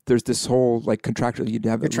there's this whole like contractual.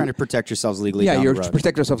 You're trying to protect yourselves legally. Yeah, down you're the road. to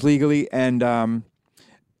protect yourselves legally, and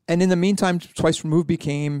in the meantime, Twice Removed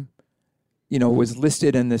became, was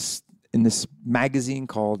listed in this magazine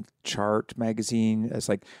called Chart magazine as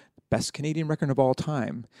like best Canadian record of all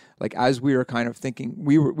time. Like as we were kind of thinking,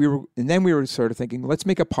 we were sort of thinking, let's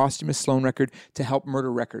make a posthumous Sloan record to help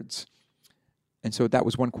Murder Records. And so that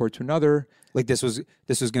was one chord to another. Like this was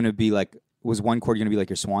going to be like, was one chord going to be like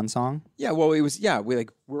your swan song? Yeah, well, it was. Yeah,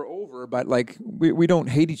 we're over, but like we don't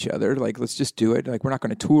hate each other. Like let's just do it. Like we're not going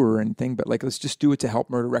to tour or anything, but like let's just do it to help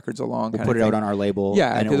Murder Records along. We'll put it out on our label.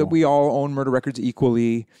 Yeah, because we all own Murder Records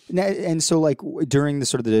equally. And so like during the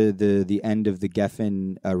sort of the end of the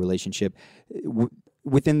Geffen relationship.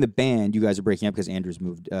 Within the band, you guys are breaking up because Andrew's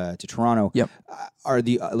moved to Toronto. Yep. Are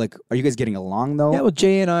you guys getting along though? Yeah. Well,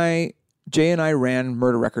 Jay and I ran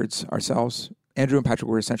Murder Records ourselves. Andrew and Patrick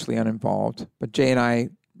were essentially uninvolved, but Jay and I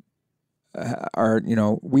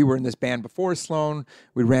we were in this band before Sloan.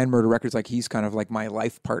 We ran Murder Records, like he's kind of like my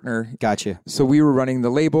life partner. Gotcha. So we were running the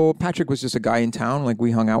label. Patrick was just a guy in town. Like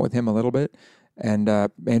we hung out with him a little bit, and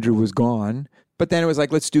Andrew was gone. But then it was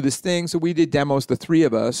like, let's do this thing. So we did demos, the three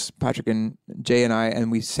of us, Patrick and Jay and I,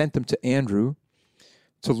 and we sent them to Andrew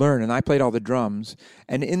to learn, and I played all the drums.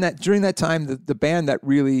 And during that time, the band that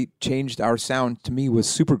really changed our sound to me was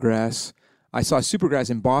Supergrass. I saw Supergrass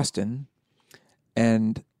in Boston,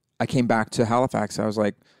 and I came back to Halifax. I was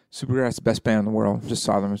like, Supergrass, the best band in the world. Just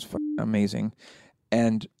saw them. It was fucking amazing.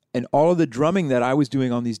 And all of the drumming that I was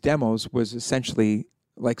doing on these demos was essentially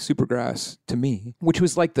like Supergrass to me, which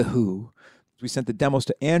was like The Who. We sent the demos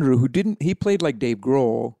to Andrew, he played like Dave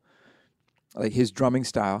Grohl, like his drumming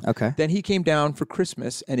style. Okay. Then he came down for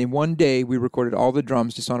Christmas, and in one day we recorded all the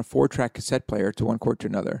drums just on a 4-track cassette player to one chord to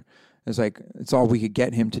another. It's all we could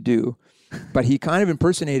get him to do. But he kind of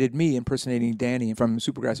impersonated me, impersonating Danny from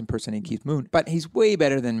Supergrass, impersonating Keith Moon. But he's way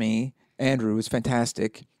better than me. Andrew is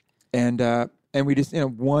fantastic. And and we just,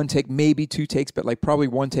 one take, maybe 2 takes, but like probably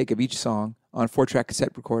 1 take of each song on a 4-track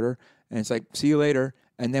cassette recorder. And it's like, see you later.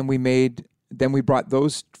 And then we brought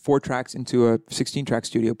those 4 tracks into a 16-track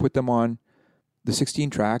studio, put them on the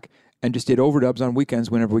 16-track, and just did overdubs on weekends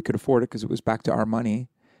whenever we could afford it because it was back to our money.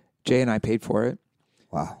 Jay and I paid for it.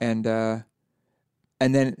 Wow. And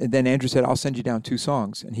then Andrew said, I'll send you down 2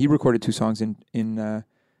 songs. And he recorded 2 songs in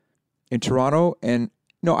Toronto. And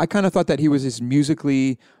I kind of thought that he was just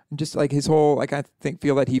musically, just like his whole, like I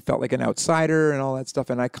feel that he felt like an outsider and all that stuff.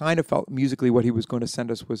 And I kind of felt musically what he was going to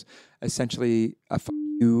send us was essentially a fuck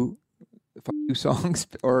you songs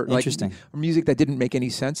or like music that didn't make any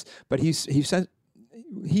sense. But he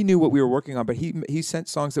knew what we were working on, but he sent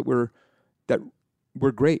songs that were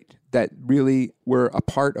great, that really were a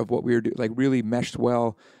part of what we were doing, like really meshed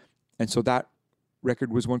well. And so that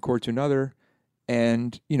record was one chord to another.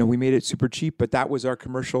 And, we made it super cheap, but that was our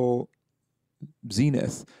commercial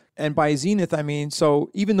zenith. And by zenith, I mean, so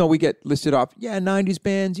even though we get listed off, 90s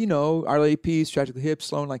bands, RLAP, Tragically Hip,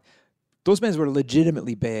 Sloan, like those bands were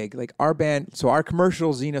legitimately big. Like our band, so our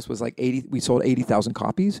commercial zenith was like we sold 80,000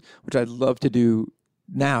 copies, which I'd love to do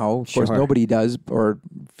now. Of course, nobody does, or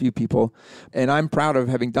few people. And I'm proud of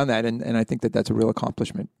having done that. And I think that that's a real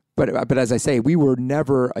accomplishment. But as I say, we were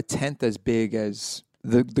never a tenth as big as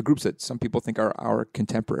the groups that some people think are our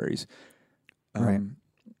contemporaries. Right.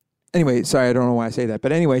 Anyway, sorry, I don't know why I say that.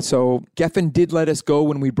 But anyway, so Geffen did let us go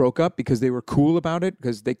when we broke up because they were cool about it,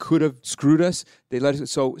 because they could have screwed us. They let us.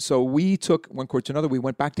 So we took one chord to another. We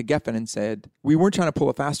went back to Geffen and said, we weren't trying to pull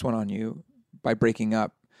a fast one on you by breaking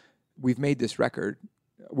up. We've made this record.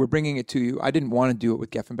 We're bringing it to you. I didn't want to do it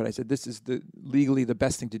with Geffen, but I said, this is legally the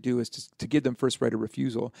best thing to do is to give them first right of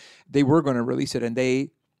refusal. They were going to release it, and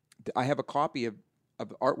I have a copy of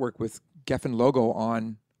artwork with Geffen logo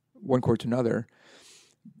on one chord to another.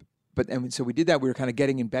 And so we did that. We were kind of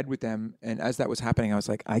getting in bed with them. And as that was happening, I was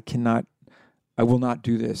like, I will not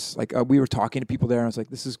do this. Like we were talking to people there. And I was like,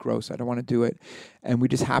 this is gross. I don't want to do it. And we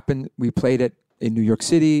played it in New York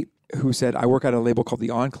City, who said, I work at a label called The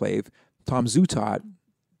Enclave. Tom Zutaut,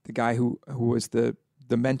 the guy who was the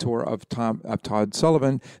mentor of Todd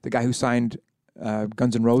Sullivan, the guy who signed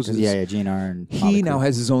Guns N' Roses. Yeah, GNR. And he now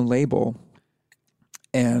has his own label.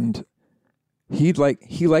 And he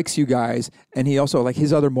likes you guys, and he also, like,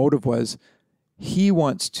 his other motive was he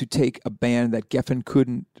wants to take a band that Geffen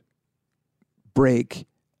couldn't break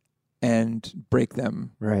and break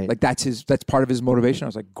them. Right. Like that's part of his motivation. I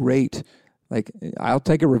was like, great. Like I'll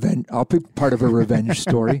be part of a revenge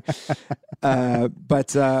story.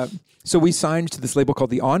 So we signed to this label called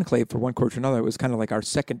The Enclave for one chord to another. It was kind of like our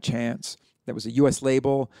second chance. That was a U.S.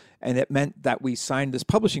 label, and it meant that we signed this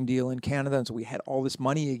publishing deal in Canada, and so we had all this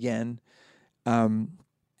money again.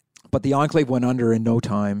 But The Enclave went under in no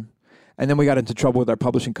time. And then we got into trouble with our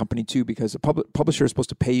publishing company too, because the publisher is supposed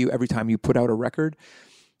to pay you every time you put out a record.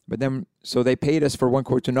 But then, so they paid us for one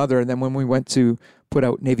chord to another. And then when we went to put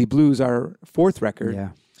out Navy Blues, our 4th record,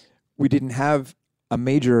 we didn't have a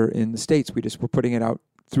major in the States. We just were putting it out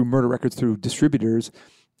through Murder Records, through distributors.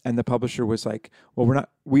 And the publisher was like, well,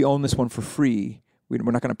 we own this one for free. We're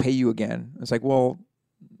not going to pay you again. It's like, well,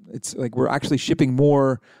 it's like we're actually shipping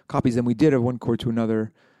more copies than we did of one chord to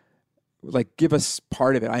another. Like, give us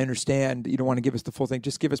part of it. I understand you don't want to give us the full thing.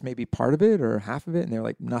 Just give us maybe part of it or half of it. And they're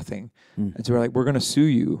like, nothing. And so we're like, we're going to sue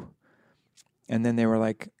you. And then they were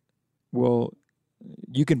like, well,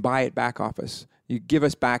 you can buy it back off us. You give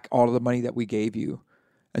us back all of the money that we gave you.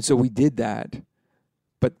 And so we did that.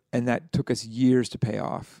 And that took us years to pay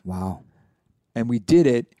off. Wow. And we did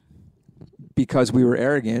it because we were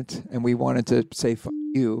arrogant and we wanted to say, fuck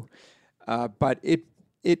you. But it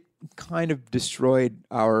kind of destroyed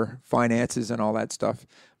our finances and all that stuff.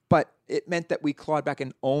 But it meant that we clawed back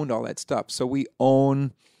and owned all that stuff. So we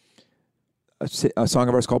own a song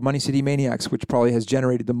of ours called Money City Maniacs, which probably has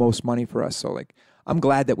generated the most money for us. So like, I'm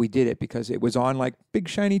glad that we did it because it was on like Big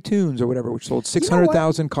Shiny Tunes or whatever, which sold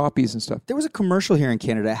 600,000 copies and stuff. There was a commercial here in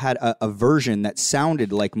Canada that had a version that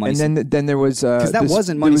sounded like Money City. And then there was... Because that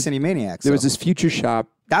wasn't Money City Maniacs. There was this Future Shop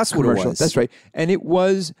That's what commercial. It was. That's right. And it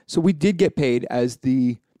was... So we did get paid as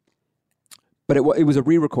the... But it was a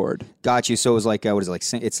re-record. Got you. So it was like, what is it like?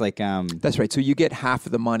 It's like... That's right. So you get half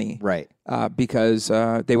of the money. Right. Because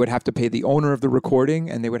they would have to pay the owner of the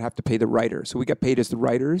recording and they would have to pay the writer. So we got paid as the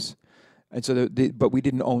writers. And so, but we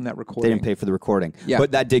didn't own that recording. They didn't pay for the recording. Yeah.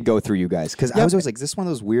 But that did go through you guys. Because I was always like, is this one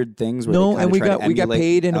of those weird things where no, they and we got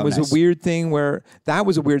paid, and it was nice. a weird thing where that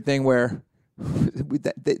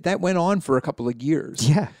went on for a couple of years.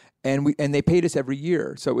 Yeah. And they paid us every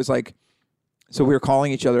year. So it was like, so we were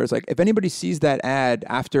calling each other. It's like, if anybody sees that ad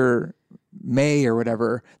after May or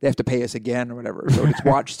whatever, they have to pay us again or whatever. So it's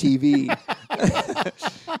Watch TV.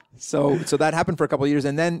 So that happened for a couple of years,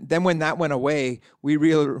 and then when that went away, we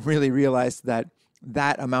really realized that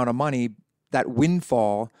amount of money, that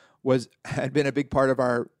windfall, had been a big part of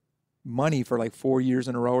our money for like 4 years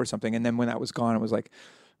in a row or something. And then when that was gone, it was like,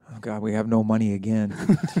 oh God, we have no money again.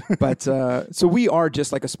 But so we are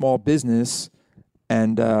just like a small business,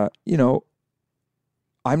 and I'm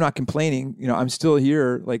not complaining. I'm still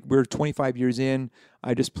here. Like, we're 25 years in.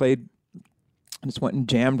 I just went and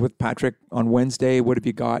jammed with Patrick on Wednesday. What have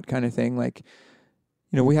you got? Kind of thing. Like,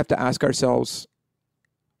 we have to ask ourselves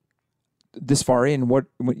this far in, what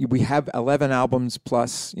we have 11 albums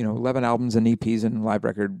plus, 11 albums and EPs and live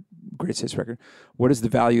record, greatest hits record. What is the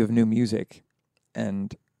value of new music?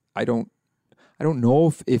 And I don't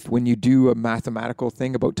know if when you do a mathematical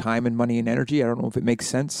thing about time and money and energy, I don't know if it makes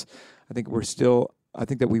sense. I think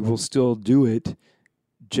that we will still do it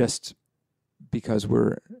just because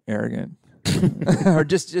we're arrogant. Or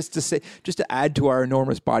just to add to our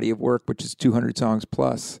enormous body of work, which is 200 songs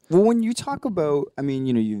plus. Well, when you talk about,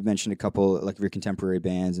 you've mentioned a couple like of your contemporary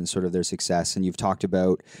bands and sort of their success, and you've talked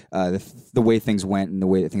about the way things went and the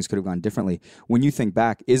way that things could have gone differently. When you think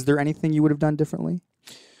back, is there anything you would have done differently?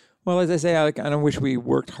 Well, as I say, I kind of wish we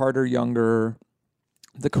worked harder, younger.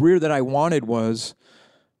 The career that I wanted was,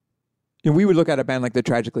 we would look at a band like the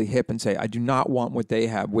Tragically Hip and say, I do not want what they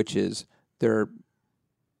have, which is they're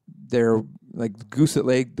like goose that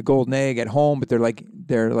laid the golden egg at home, but they're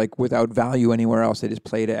like without value anywhere else. They just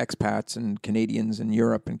play to expats and Canadians in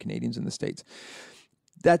Europe and Canadians in the States.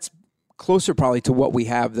 That's closer probably to what we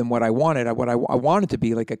have than what I wanted. I wanted to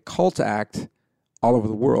be like a cult act all over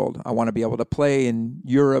the world. I want to be able to play in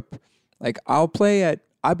Europe. Like,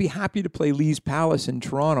 I'd be happy to play Lee's Palace in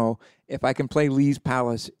Toronto if I can play Lee's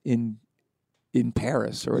Palace in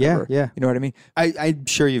Paris or whatever. Yeah. You know what I mean? I'm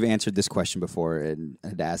sure you've answered this question before, and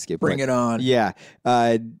I'd ask it. Bring it on. Yeah.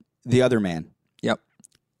 The Other Man. Yep.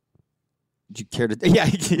 Did you care to? Yeah.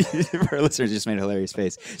 Our listeners just made a hilarious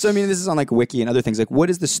face. So, this is on like Wiki and other things. Like,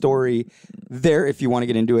 what is the story there if you want to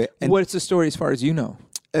get into it? And what's the story as far as you know?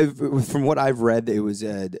 From what I've read,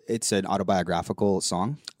 it's an autobiographical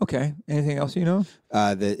song. Okay. Anything else you know?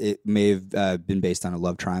 That it may have been based on a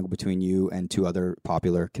love triangle between you and two other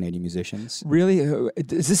popular Canadian musicians. Really?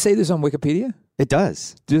 Does this say this on Wikipedia? It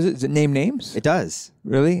does. Does it name names? It does.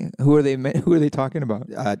 Really? Who are they talking about?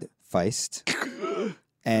 Feist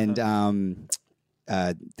and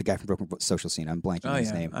the guy from Broken Social Scene. I'm blanking on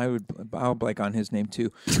his name. I'll blank on his name too.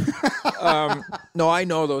 No, I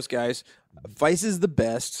know those guys. Vice is the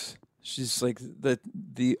best. She's like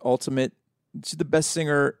the ultimate. She's the best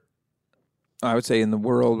singer, I would say, in the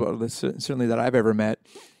world, certainly that I've ever met.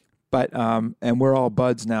 But and we're all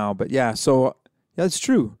buds now. But yeah, so that's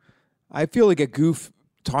true. I feel like a goof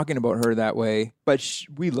talking about her that way. But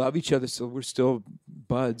we love each other, so we're still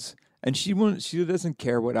buds. And she doesn't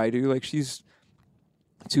care what I do. Like, she's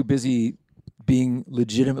too busy being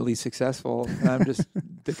legitimately successful, and I'm just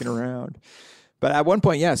dicking around. But at one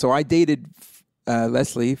point, yeah, so I dated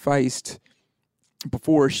Leslie Feist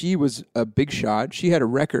before she was a big shot. She had a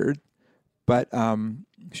record, but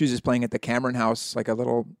she was just playing at the Cameron House, like a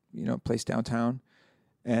little, place downtown.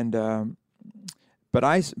 And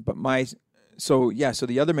so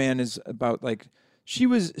The Other Man is about like she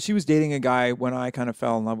was dating a guy when I kind of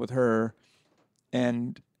fell in love with her,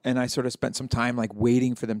 and I sort of spent some time like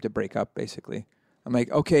waiting for them to break up. Basically, I'm like,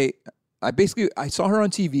 okay, I saw her on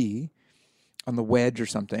TV. On The Wedge or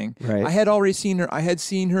something. Right. I had already seen her. I had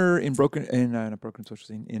seen her in not Broken Social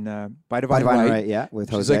Scene, in By Divine Right. Yeah,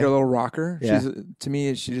 with Jose. She's like a little rocker. Yeah. To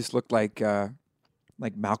me, she just looked like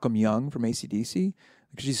Malcolm Young from AC/DC.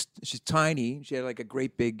 Like, she's tiny. She had like a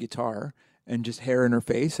great big guitar and just hair in her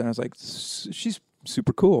face, and I was like, she's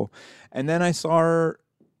super cool. And then I saw her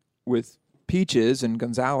with Peaches and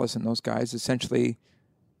Gonzalez and those guys, essentially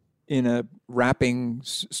in a rapping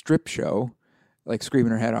strip show. Like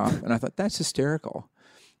screaming her head off. And I thought, that's hysterical.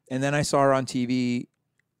 And then I saw her on TV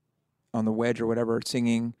on The Wedge or whatever,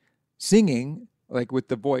 singing like with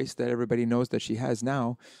the voice that everybody knows that she has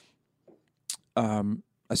now, a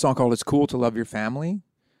song called It's Cool to Love Your Family.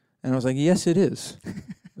 And I was like, yes, it is.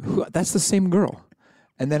 That's the same girl.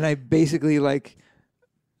 And then I basically like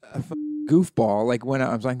a goofball, like when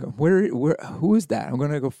I was like, who is that? I'm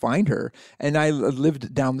going to go find her. And I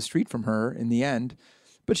lived down the street from her in the end.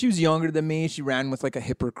 But she was younger than me. She ran with like a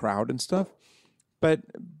hipper crowd and stuff. But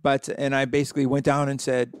I basically went down and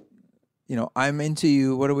said, I'm into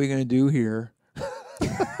you. What are we going to do here?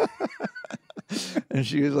 And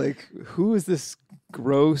she was like, who is this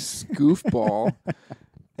gross goofball?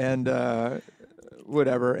 And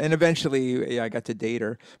whatever. And eventually, I got to date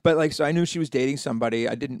her. But so I knew she was dating somebody.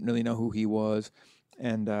 I didn't really know who he was.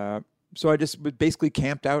 And So I just basically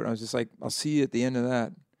camped out. And I was just like, I'll see you at the end of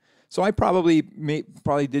that. So I probably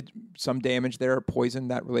did some damage there, poisoned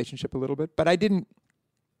that relationship a little bit. But I didn't.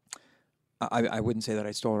 I wouldn't say that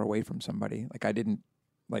I stole her away from somebody. Like I didn't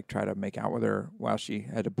like try to make out with her while she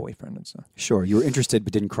had a boyfriend and stuff. Sure, you were interested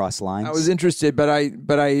but didn't cross lines. I was interested, but I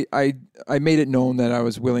made it known that I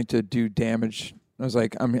was willing to do damage. I was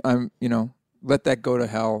like, I'm let that go to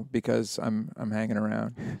hell because I'm hanging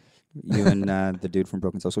around. You and the dude from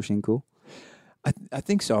Broken Social Machine cool? I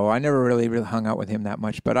think so. I never really hung out with him that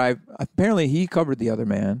much, but apparently he covered the other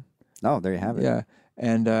man. Oh, there you have it. Yeah,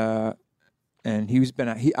 and he's been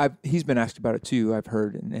asked about it too. I've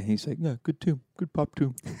heard, and he's like, yeah, good tune, good pop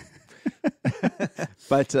tune.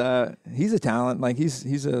 But he's a talent. Like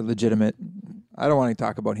he's a legitimate. I don't want to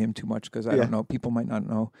talk about him too much because I don't know. People might not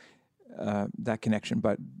know that connection,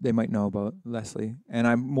 but they might know about Leslie. And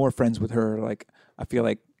I'm more friends with her. Like I feel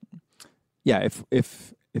like, yeah,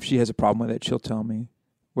 if she has a problem with it, she'll tell me.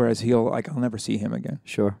 Whereas I'll never see him again.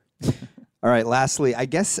 Sure. All right. Lastly, I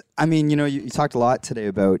guess, I mean, you talked a lot today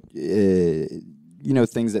about,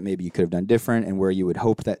 things that maybe you could have done different and where you would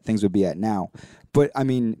hope that things would be at now. But I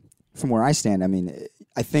mean, from where I stand, I mean,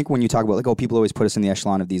 I think when you talk about people always put us in the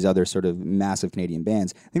echelon of these other sort of massive Canadian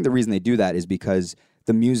bands, I think the reason they do that is because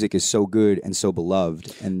the music is so good and so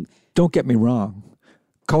beloved. And don't get me wrong.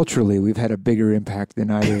 Culturally, we've had a bigger impact than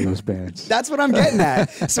either of those bands. That's what I'm getting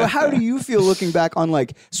at. So how do you feel looking back on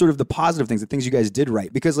sort of the positive things, the things you guys did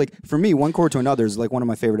right? Because for me, One Chord to Another is one of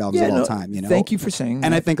my favorite albums of all time. Thank you for saying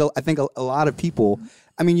and that. I think a lot of people,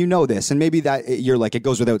 I mean, this, and maybe that you're it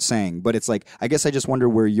goes without saying, but it's I guess I just wonder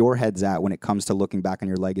where your head's at when it comes to looking back on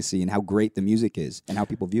your legacy and how great the music is and how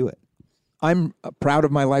people view it. I'm proud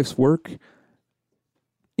of my life's work.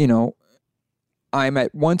 I'm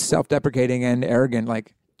at once self-deprecating and arrogant.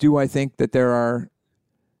 Do I think that there are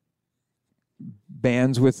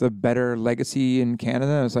bands with a better legacy in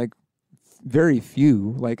Canada? It's very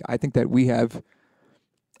few. I think that we have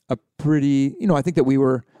a pretty, I think that we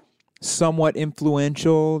were somewhat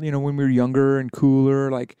influential, when we were younger and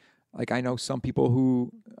cooler. I know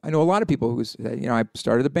I know a lot of people who said, I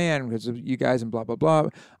started the band because of you guys and blah, blah, blah.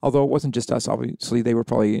 Although it wasn't just us, obviously they were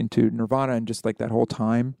probably into Nirvana and just that whole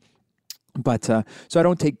time. But, so I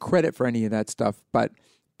don't take credit for any of that stuff, but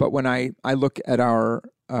when I look at our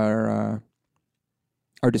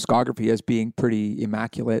discography as being pretty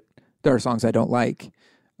immaculate, there are songs I don't like,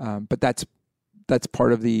 but that's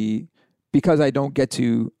part of because I don't get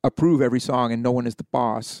to approve every song and no one is the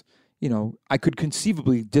boss. I could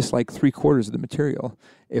conceivably dislike 3/4 of the material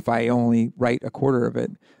if I only write 1/4 of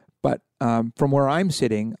it. But from where I'm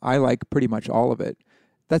sitting, I like pretty much all of it.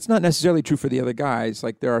 That's not necessarily true for the other guys.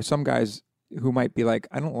 There are some guys who might be I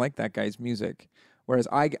don't like that guy's music. Whereas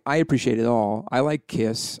I appreciate it all. I like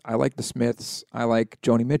Kiss. I like the Smiths. I like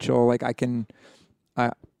Joni Mitchell.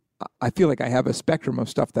 I feel like I have a spectrum of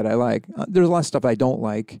stuff that I like. There's a lot of stuff I don't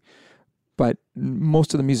like, but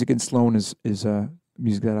most of the music in Sloan is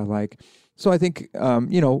music that I like. So I think,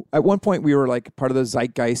 at one point we were part of the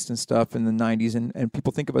zeitgeist and stuff in the 90s, and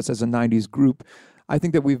people think of us as a 90s group. I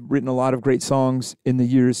think that we've written a lot of great songs in the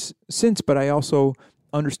years since, but I also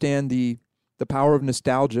understand the power of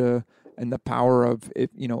nostalgia and the power of,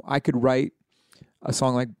 I could write a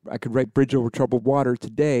song I could write Bridge Over Troubled Water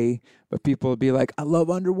today, but people would be like, I love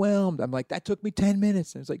Underwhelmed. I'm that took me 10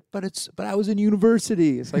 minutes. And it's but I was in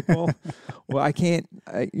university. It's well, I can't,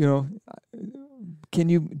 can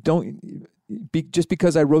you, just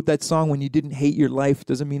because I wrote that song when you didn't hate your life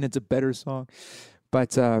doesn't mean it's a better song.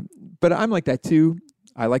 But I'm like that too.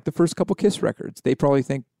 I like the first couple Kiss records. They probably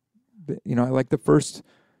think, I like the first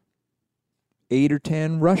 8 or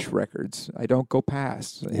 10 Rush records. I don't go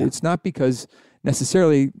past. Yeah. It's not because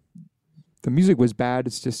necessarily the music was bad.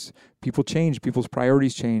 It's just people change. People's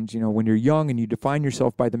priorities change. When you're young and you define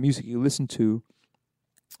yourself by the music you listen to,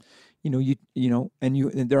 and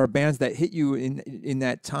there are bands that hit you in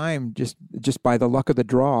that time just by the luck of the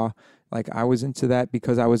draw. I was into that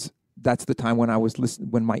because that's the time when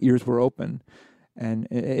when my ears were open, and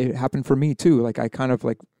it happened for me too. I kind of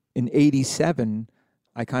in '87,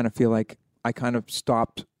 I kind of feel I kind of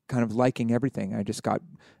stopped kind of liking everything. I just got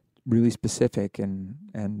really specific and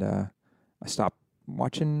I stopped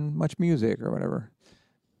watching much music or whatever.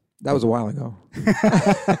 That was a while ago.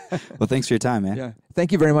 Well, thanks for your time, man. Yeah.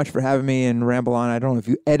 Thank you very much for having me and ramble on. I don't know if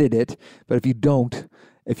you edit it, but if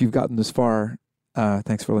you've gotten this far,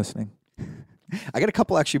 thanks for listening. I got a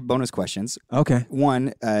couple actually bonus questions. Okay.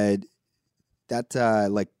 One,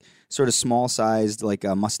 sort of small-sized, like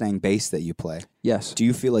a Mustang bass that you play. Yes. Do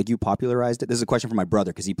you feel like you popularized it? This is a question for my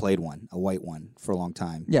brother because he played one, a white one, for a long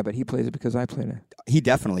time. Yeah, but he plays it because I played it. He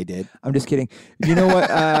definitely did. I'm just kidding. You know what?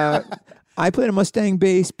 I played a Mustang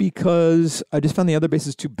bass because I just found the other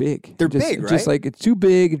basses too big. They're big, right? Just like it's too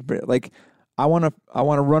big. Like I want to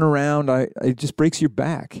run around. It just breaks your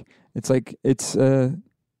back. It's like they're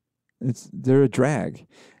a drag.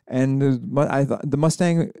 And the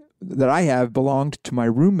Mustang that I have belonged to my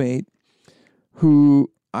roommate,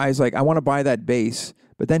 who I was like, I want to buy that bass.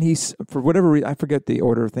 But then he's, for whatever reason, I forget the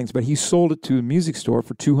order of things, but he sold it to a music store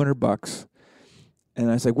for $200. And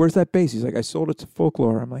I was like, where's that bass? He's like, I sold it to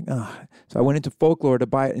Folklore. I'm like, ah. So I went into Folklore to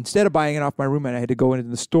buy it. Instead of buying it off my roommate, I had to go into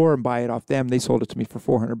the store and buy it off them. They sold it to me for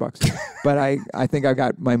 $400. But I think I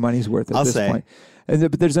got my money's worth at this point.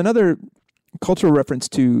 But there's another cultural reference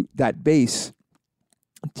to that bass.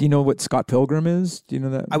 Do you know what Scott Pilgrim is? Do you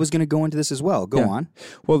know that? I was going to go into this as well. Go on.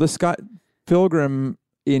 Well, the Scott Pilgrim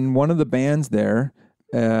in one of the bands there.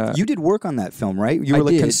 You did work on that film, right? You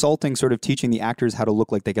were consulting, sort of teaching the actors how to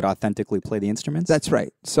look like they could authentically play the instruments? That's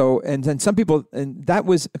right. So, and then some people, and that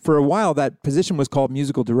was, for a while, that position was called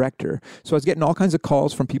musical director. So I was getting all kinds of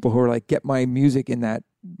calls from people who were like, get my music in that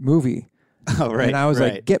movie. Oh, right. And I was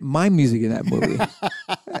like, get my music in that movie.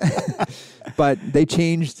 But they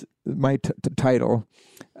changed my title.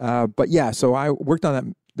 But yeah, so I worked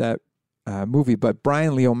on that movie. But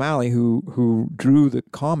Brian Lee O'Malley, who drew the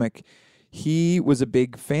comic, he was a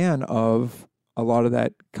big fan of a lot of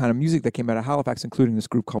that kind of music that came out of Halifax, including this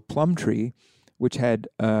group called Plumtree, which had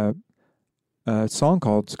a song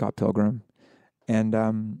called Scott Pilgrim. And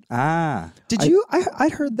did you?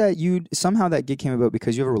 I'd heard that somehow that gig came about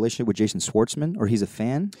because you have a relationship with Jason Schwartzman, or he's a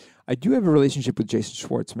fan. I do have a relationship with Jason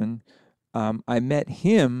Schwartzman. I met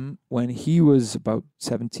him when he was about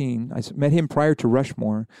 17. I met him prior to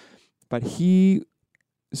Rushmore, but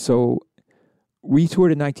we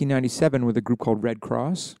toured in 1997 with a group called Red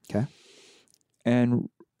Cross. Okay. And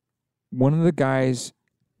one of the guys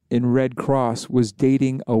in Red Cross was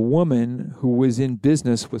dating a woman who was in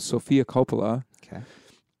business with Sofia Coppola. Okay.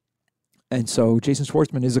 And so Jason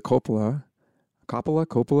Schwartzman is a Coppola,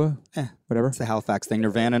 whatever. It's the Halifax thing,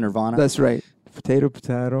 Nirvana. That's right. Potato,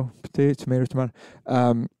 tomato.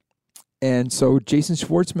 And so Jason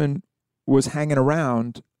Schwartzman was hanging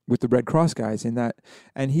around with the Red Cross guys in that,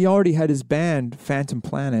 and he already had his band Phantom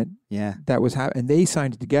Planet. Yeah, that was and they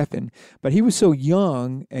signed to Geffen, but he was so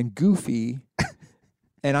young and goofy,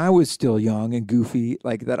 and I was still young and goofy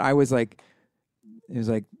like that. I was like, it was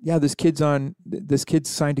like, yeah, this kid's signed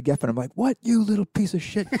to Geffen. I'm like, what, you little piece of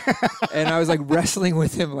shit? And I was like wrestling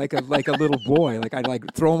with him like a little boy. Like I'd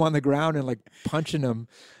like throw him on the ground and like punching him,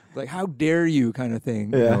 like how dare you kind of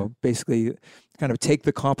thing. Yeah. You know, basically kind of take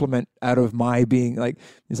the compliment out of my being like,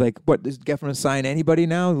 he's like, what, does Geffen sign anybody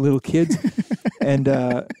now? Little kids? And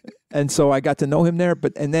so I got to know him there,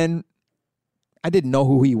 and then I didn't know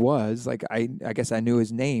who he was. Like I guess I knew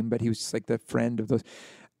his name, but he was just like the friend of those.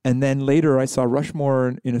 And then later I saw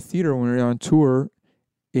Rushmore in a theater when we were on tour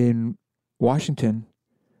in Washington,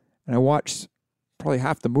 and I watched probably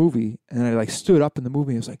half the movie, and I like stood up in the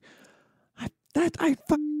movie and I was like, I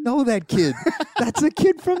fucking know that kid. That's a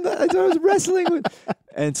kid from that I was wrestling with.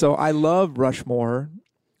 And so I love Rushmore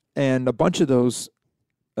and a bunch of those,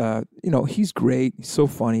 he's great. He's so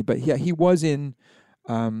funny. But yeah, he was in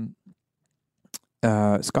the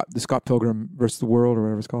Scott Pilgrim versus the World or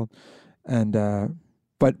whatever it's called. And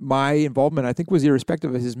but my involvement, I think, was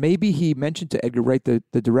irrespective of his. Maybe he mentioned to Edgar Wright,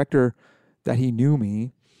 the director, that he knew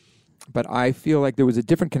me. But I feel like there was a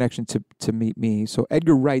different connection to meet me. So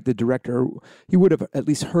Edgar Wright, the director, he would have at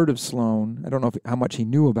least heard of Sloan. I don't know how much he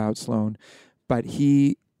knew about Sloan, but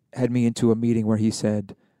he had me into a meeting where he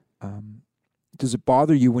said, does it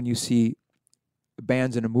bother you when you see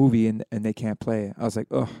bands in a movie and they can't play? I was like,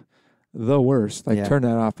 ugh, the worst. Like, turn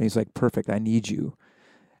that off. And he's like, perfect, I need you.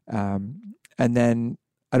 And then,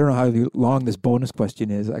 I don't know how long this bonus question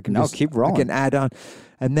is. Keep rolling. I can add on.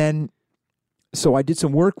 And then, so I did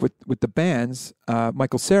some work with the bands.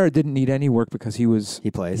 Michael Cera didn't need any work because he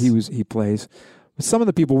plays. But some of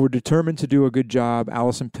the people were determined to do a good job.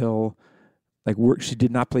 Alison Pill, she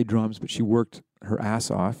did not play drums, but she worked her ass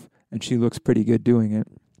off, and she looks pretty good doing it.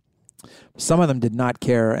 Some of them did not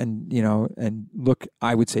care, and look,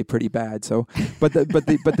 I would say, pretty bad. So, but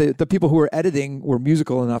the people who were editing were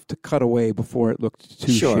musical enough to cut away before it looked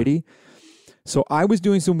too shitty. So I was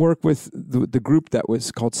doing some work with the group that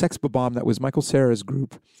was called Sex Bob-omb. That was Michael Cera's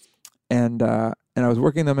group, and I was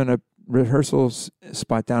working them in a rehearsal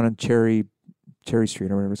spot down in Cherry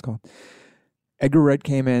Street or whatever it's called. Edgar Wright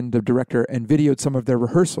came in, the director, and videoed some of their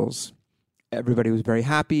rehearsals, Everybody was very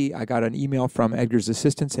happy. I got an email from Edgar's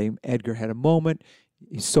assistant saying Edgar had a moment.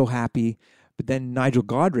 He's so happy. But then Nigel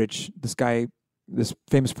Godrich, this guy, this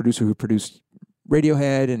famous producer who produced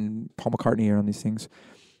Radiohead and Paul McCartney and on these things,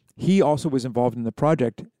 he also was involved in the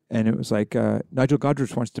project. And it was like, Nigel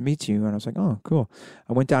Godrich wants to meet you. And I was like, oh, cool.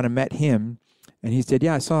 I went down and met him. And he said,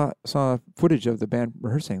 yeah, I saw footage of the band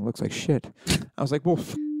rehearsing. It looks like shit. I was like, well,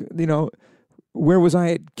 where was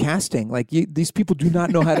I at casting? Like, these people do not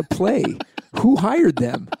know how to play. Who hired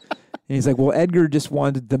them? And he's like, well, Edgar just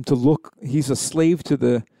wanted them to look. He's a slave to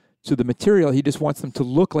the material. He just wants them to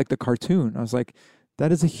look like the cartoon. I was like,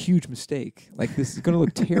 that is a huge mistake. Like, this is going to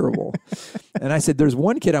look terrible. And I said, there's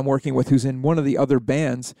one kid I'm working with who's in one of the other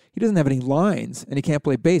bands. He doesn't have any lines, and he can't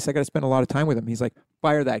play bass. I got to spend a lot of time with him. He's like,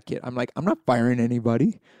 fire that kid. I'm like, I'm not firing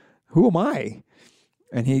anybody. Who am I?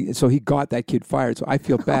 And he got that kid fired. So I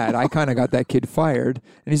feel bad. I kind of got that kid fired.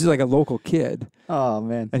 And he's just like a local kid. Oh,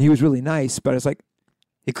 man. And he was really nice, but it's like,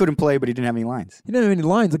 he couldn't play, but he didn't have any lines. He didn't have any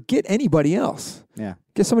lines. Like, get anybody else. Yeah.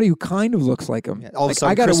 Get somebody who kind of looks like him. Yeah. All of a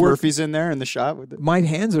sudden, Chris Murphy's in there in the shot. With my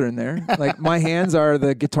hands are in there. Like, my hands are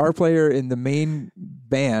the guitar player in the main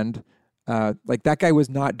band. Like, that guy was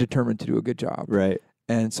not determined to do a good job. Right.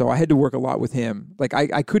 And so I had to work a lot with him. Like,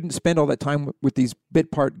 I couldn't spend all that time with these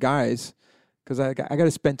bit part guys because I got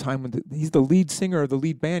to spend time with he's the lead singer of the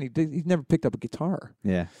lead band. He's never picked up a guitar.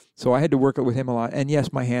 Yeah. So I had to work with him a lot. And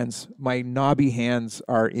yes, my knobby hands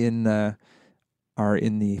are in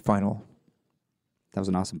the final. That was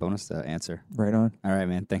an awesome bonus answer. Right on. All right,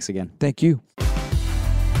 man. Thanks again. Thank you.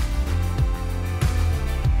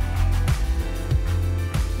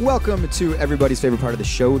 Welcome to everybody's favorite part of the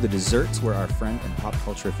show, the desserts, where our friend and pop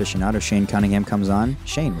culture aficionado Shane Cunningham comes on.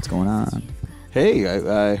 Shane, what's going on? Hey,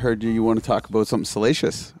 I heard you want to talk about something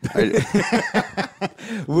salacious.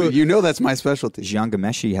 You know that's my specialty. Jian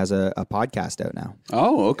Ghomeshi has a podcast out now.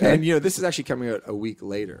 Oh, okay. And, this is actually coming out a week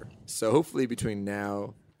later. So hopefully between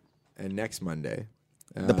now and next Monday.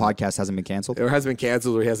 The podcast hasn't been canceled? Or hasn't been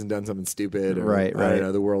canceled, or he hasn't done something stupid. Or, right. I don't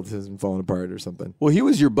know, the world hasn't fallen apart or something. Well, he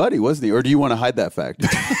was your buddy, wasn't he? Or do you want to hide that fact?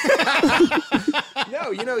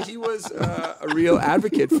 No, he was a real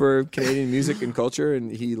advocate for Canadian music and culture,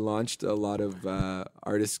 and he launched a lot of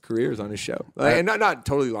artists' careers on his show. And not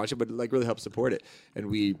totally launched it, but like really helped support it. And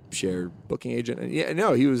we share booking agent.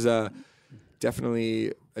 And he was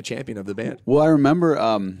definitely a champion of the band. Well, I remember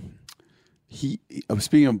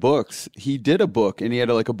speaking of books, he did a book, and he had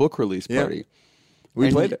a book release party. Yeah.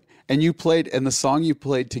 We played it. And you played, and the song you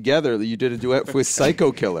played together, you did a duet with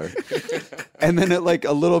Psycho Killer. And then a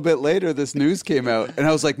little bit later, this news came out, and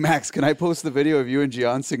I was like, Max, can I post the video of you and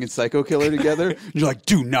Jian singing Psycho Killer together? And you're like,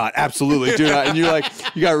 do not, absolutely do not. And you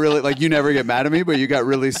got really, you never get mad at me, but you got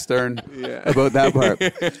really stern about that part.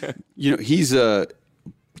 He's the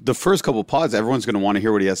first couple pods, everyone's going to want to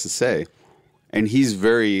hear what he has to say. And he's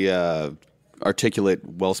very articulate,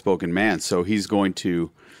 well-spoken man, so he's going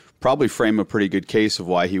to probably frame a pretty good case of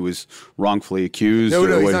why he was wrongfully accused.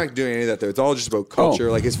 No, he's not doing any of that, though. It's all just about culture.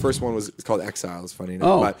 Oh. Like, his first one it's called Exile. It's funny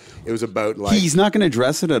enough. But it was about, He's not going to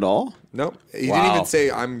address it at all? No. He didn't even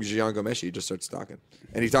say, I'm Jian Ghomeshi. He just starts talking.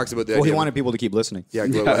 And he talks about the idea. Well, he wanted people to keep listening. Yeah,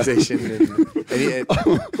 globalization.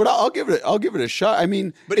 But I'll give it a shot. I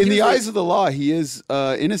mean, but in the eyes of the law, he is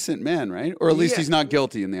an innocent man, right? Or at least he's not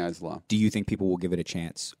guilty in the eyes of the law. Do you think people will give it a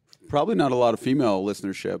chance? Probably not a lot of female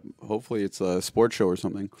listenership. Hopefully it's a sports show or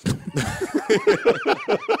something. But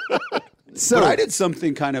I did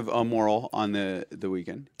something kind of immoral on the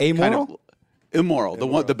weekend. Amoral? Kind of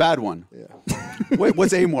immoral. The bad one. Yeah. Wait,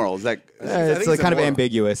 what's amoral? Is that? It's kind of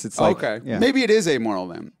ambiguous. It's like, okay. Yeah. Maybe it is amoral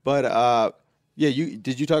then. But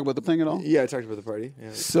did you talk about the thing at all? Yeah, I talked about the party.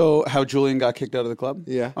 Yeah. So how Julian got kicked out of the club?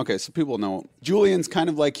 Yeah. Okay, so people know. Julian's kind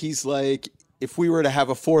of he's like, if we were to have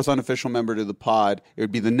a fourth unofficial member to the pod, it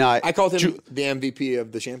would be the Nut. I called him the MVP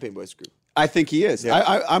of the Champagne Boys group. I think he is. Yeah.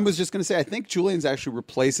 I was just going to say, I think Julian's actually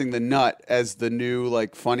replacing the Nut as the new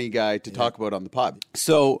funny guy to talk about on the pod.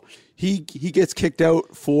 So he gets kicked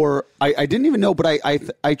out for I didn't even know, but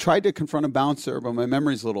I tried to confront a bouncer, but my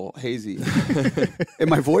memory's a little hazy, and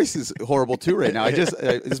my voice is horrible too right now. This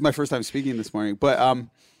is my first time speaking this morning, but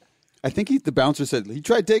I think the bouncer said he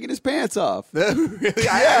tried taking his pants off. Really?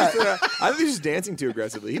 Yeah. I think he was just dancing too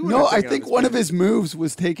aggressively. No, I think one of his moves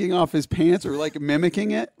was taking off his pants or mimicking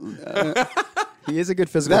it. He is a good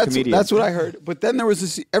physical comedian. That's what I heard. But then there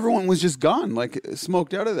was everyone was just gone,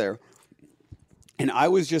 smoked out of there. And I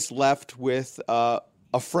was just left with a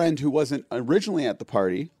friend who wasn't originally at the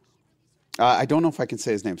party. I don't know if I can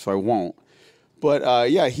say his name, so I won't. But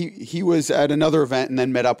he was at another event and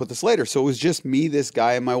then met up with us later. So it was just me, this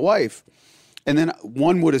guy, and my wife. And then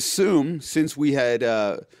one would assume, since we had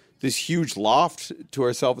this huge loft to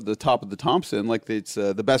ourselves at the top of the Thompson. Like it's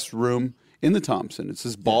the best room in the Thompson. It's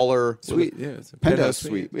this baller suite. Yeah, it's a penthouse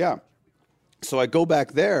suite. Yeah. So I go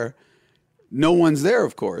back there. No one's there,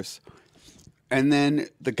 of course. And then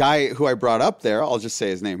the guy who I brought up there, I'll just say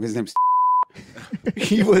his name. His name's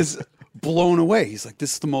he was blown away. He's like,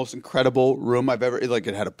 this is the most incredible room I've ever, like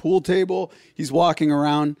it had a pool table. He's walking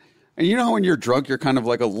around. And you know how when you're drunk, you're kind of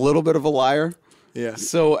like a little bit of a liar? Yeah.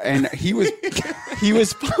 So, and he was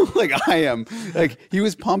like, I am. Like, he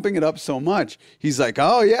was pumping it up so much. He's like,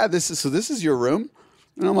 oh, yeah, this is your room?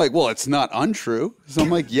 And I'm like, well, it's not untrue. So I'm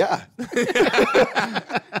like, yeah.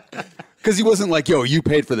 Because he wasn't like, yo, you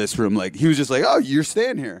paid for this room. Like, he was just like, oh, you're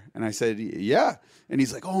staying here. And I said, yeah. And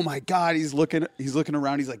he's like, oh, my God. He's looking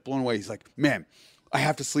around. He's like blown away. He's like, man, I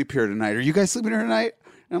have to sleep here tonight. Are you guys sleeping here tonight?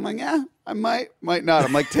 And I'm like, yeah, I might not.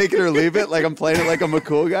 I'm like, take it or leave it. Like, I'm playing it like I'm a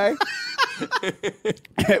cool guy.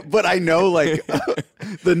 But I know, like,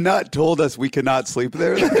 the nut told us we cannot sleep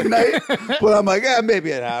there that night. But I'm like, yeah,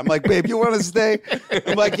 maybe not. I'm like, babe, you want to stay?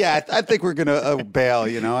 I'm like, yeah, I think we're going to bail,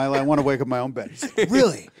 you know. I want to wake up my own bed. He's like,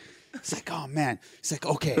 really? It's like, oh, man. He's like,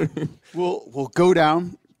 okay, we'll go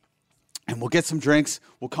down and we'll get some drinks.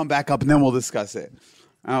 We'll come back up and then we'll discuss it.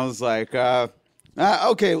 I was like,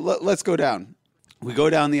 okay, let's go down. We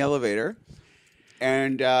go down the elevator,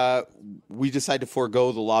 and we decide to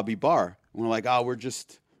forego the lobby bar. And we're like, oh, we're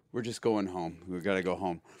just going home. We got to go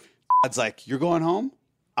home. Dad's like, you're going home?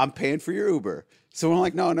 I'm paying for your Uber. So we're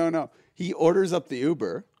like, no. He orders up the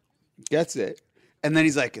Uber, gets it, and then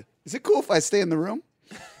he's like, is it cool if I stay in the room?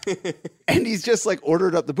 And he's just like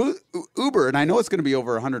ordered up the Uber, and I know it's going to be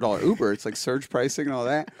over $100 Uber. It's like surge pricing and all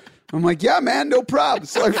that. I'm like, yeah, man, no problem.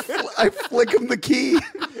 So I flick him the key.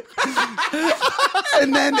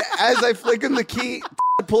 And then as I flick him the key,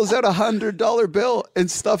 pulls out $100 bill and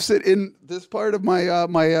stuffs it in this part of my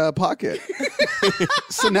my pocket.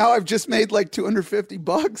 So now I've just made like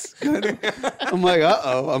 $250. I'm like,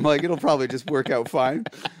 uh-oh. I'm like, it'll probably just work out fine.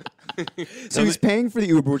 So he's paying for the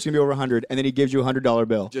Uber, which is going to be over $100, and then he gives you a $100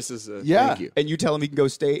 bill. Just as a thank you. And you tell him he can go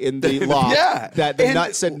stay in the loft that the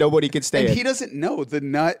nut said nobody could stay in. And he doesn't know the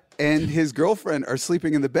nut and his girlfriend are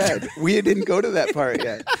sleeping in the bed. We didn't go to that part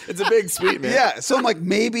yet. It's a big suite, man. Yeah. So I'm like,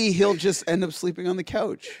 maybe he'll just end up sleeping on the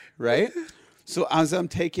couch, right? So as I'm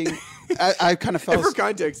taking, I kind of felt... And for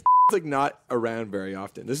context, it's like not around very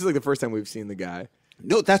often. This is like the first time we've seen the guy.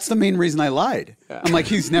 No, that's the main reason I lied. Yeah. I'm like,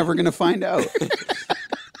 he's never going to find out.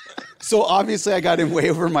 So obviously I got him way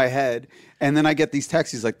over my head. And then I get these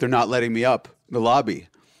texts. He's like, they're not letting me up the lobby.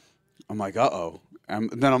 I'm like, uh-oh. And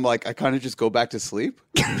then I'm like, I kind of just go back to sleep.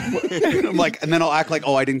 And I'm like, and then I'll act like,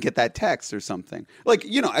 oh, I didn't get that text or something. Like,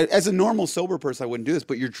 you know, as a normal sober person, I wouldn't do this.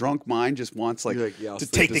 But your drunk mind just wants to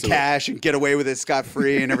take the cash and get away with it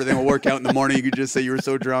scot-free and everything will work out in the morning. You could just say you were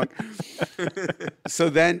so drunk. So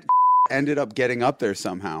then ended up getting up there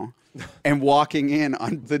somehow and walking in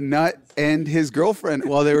on the nut and his girlfriend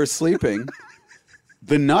while they were sleeping.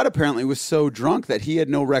 The nut apparently was so drunk that he had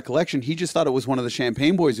no recollection. He just thought it was one of the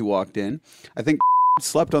Champagne boys who walked in. I think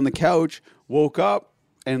slept on the couch, woke up,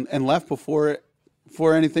 and left before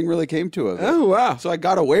anything really came to it. Oh, wow. So I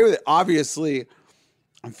got away with it. Obviously,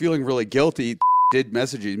 I'm feeling really guilty. Did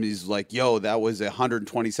message him. He's like, yo, that was a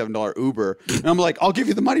 $127 Uber. And I'm like, I'll give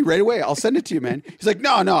you the money right away. I'll send it to you, man. He's like,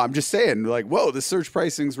 no, I'm just saying. Like, whoa, the surge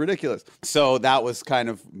pricing's ridiculous. So that was kind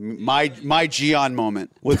of my Gian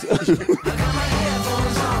moment.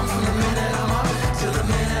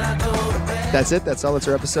 That's it. That's all. That's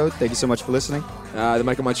our episode. Thank you so much for listening. The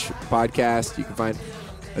Mike and Much podcast, you can find,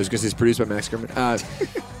 I was going to say it's produced by Max Kerman.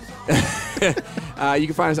 You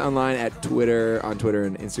can find us online on Twitter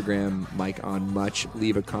and Instagram, Mike on Much.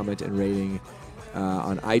 Leave a comment and rating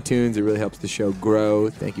on iTunes. It really helps the show grow.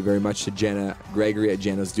 Thank you very much to Jenna Gregory at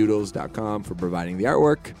jannasdoodles.com for providing the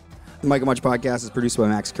artwork. The Mike and Much podcast is produced by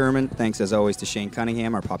Max Kerman. Thanks, as always, to Shane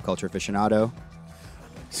Cunningham, our pop culture aficionado.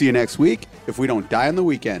 See you next week if we don't die on the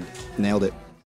weekend. Nailed it.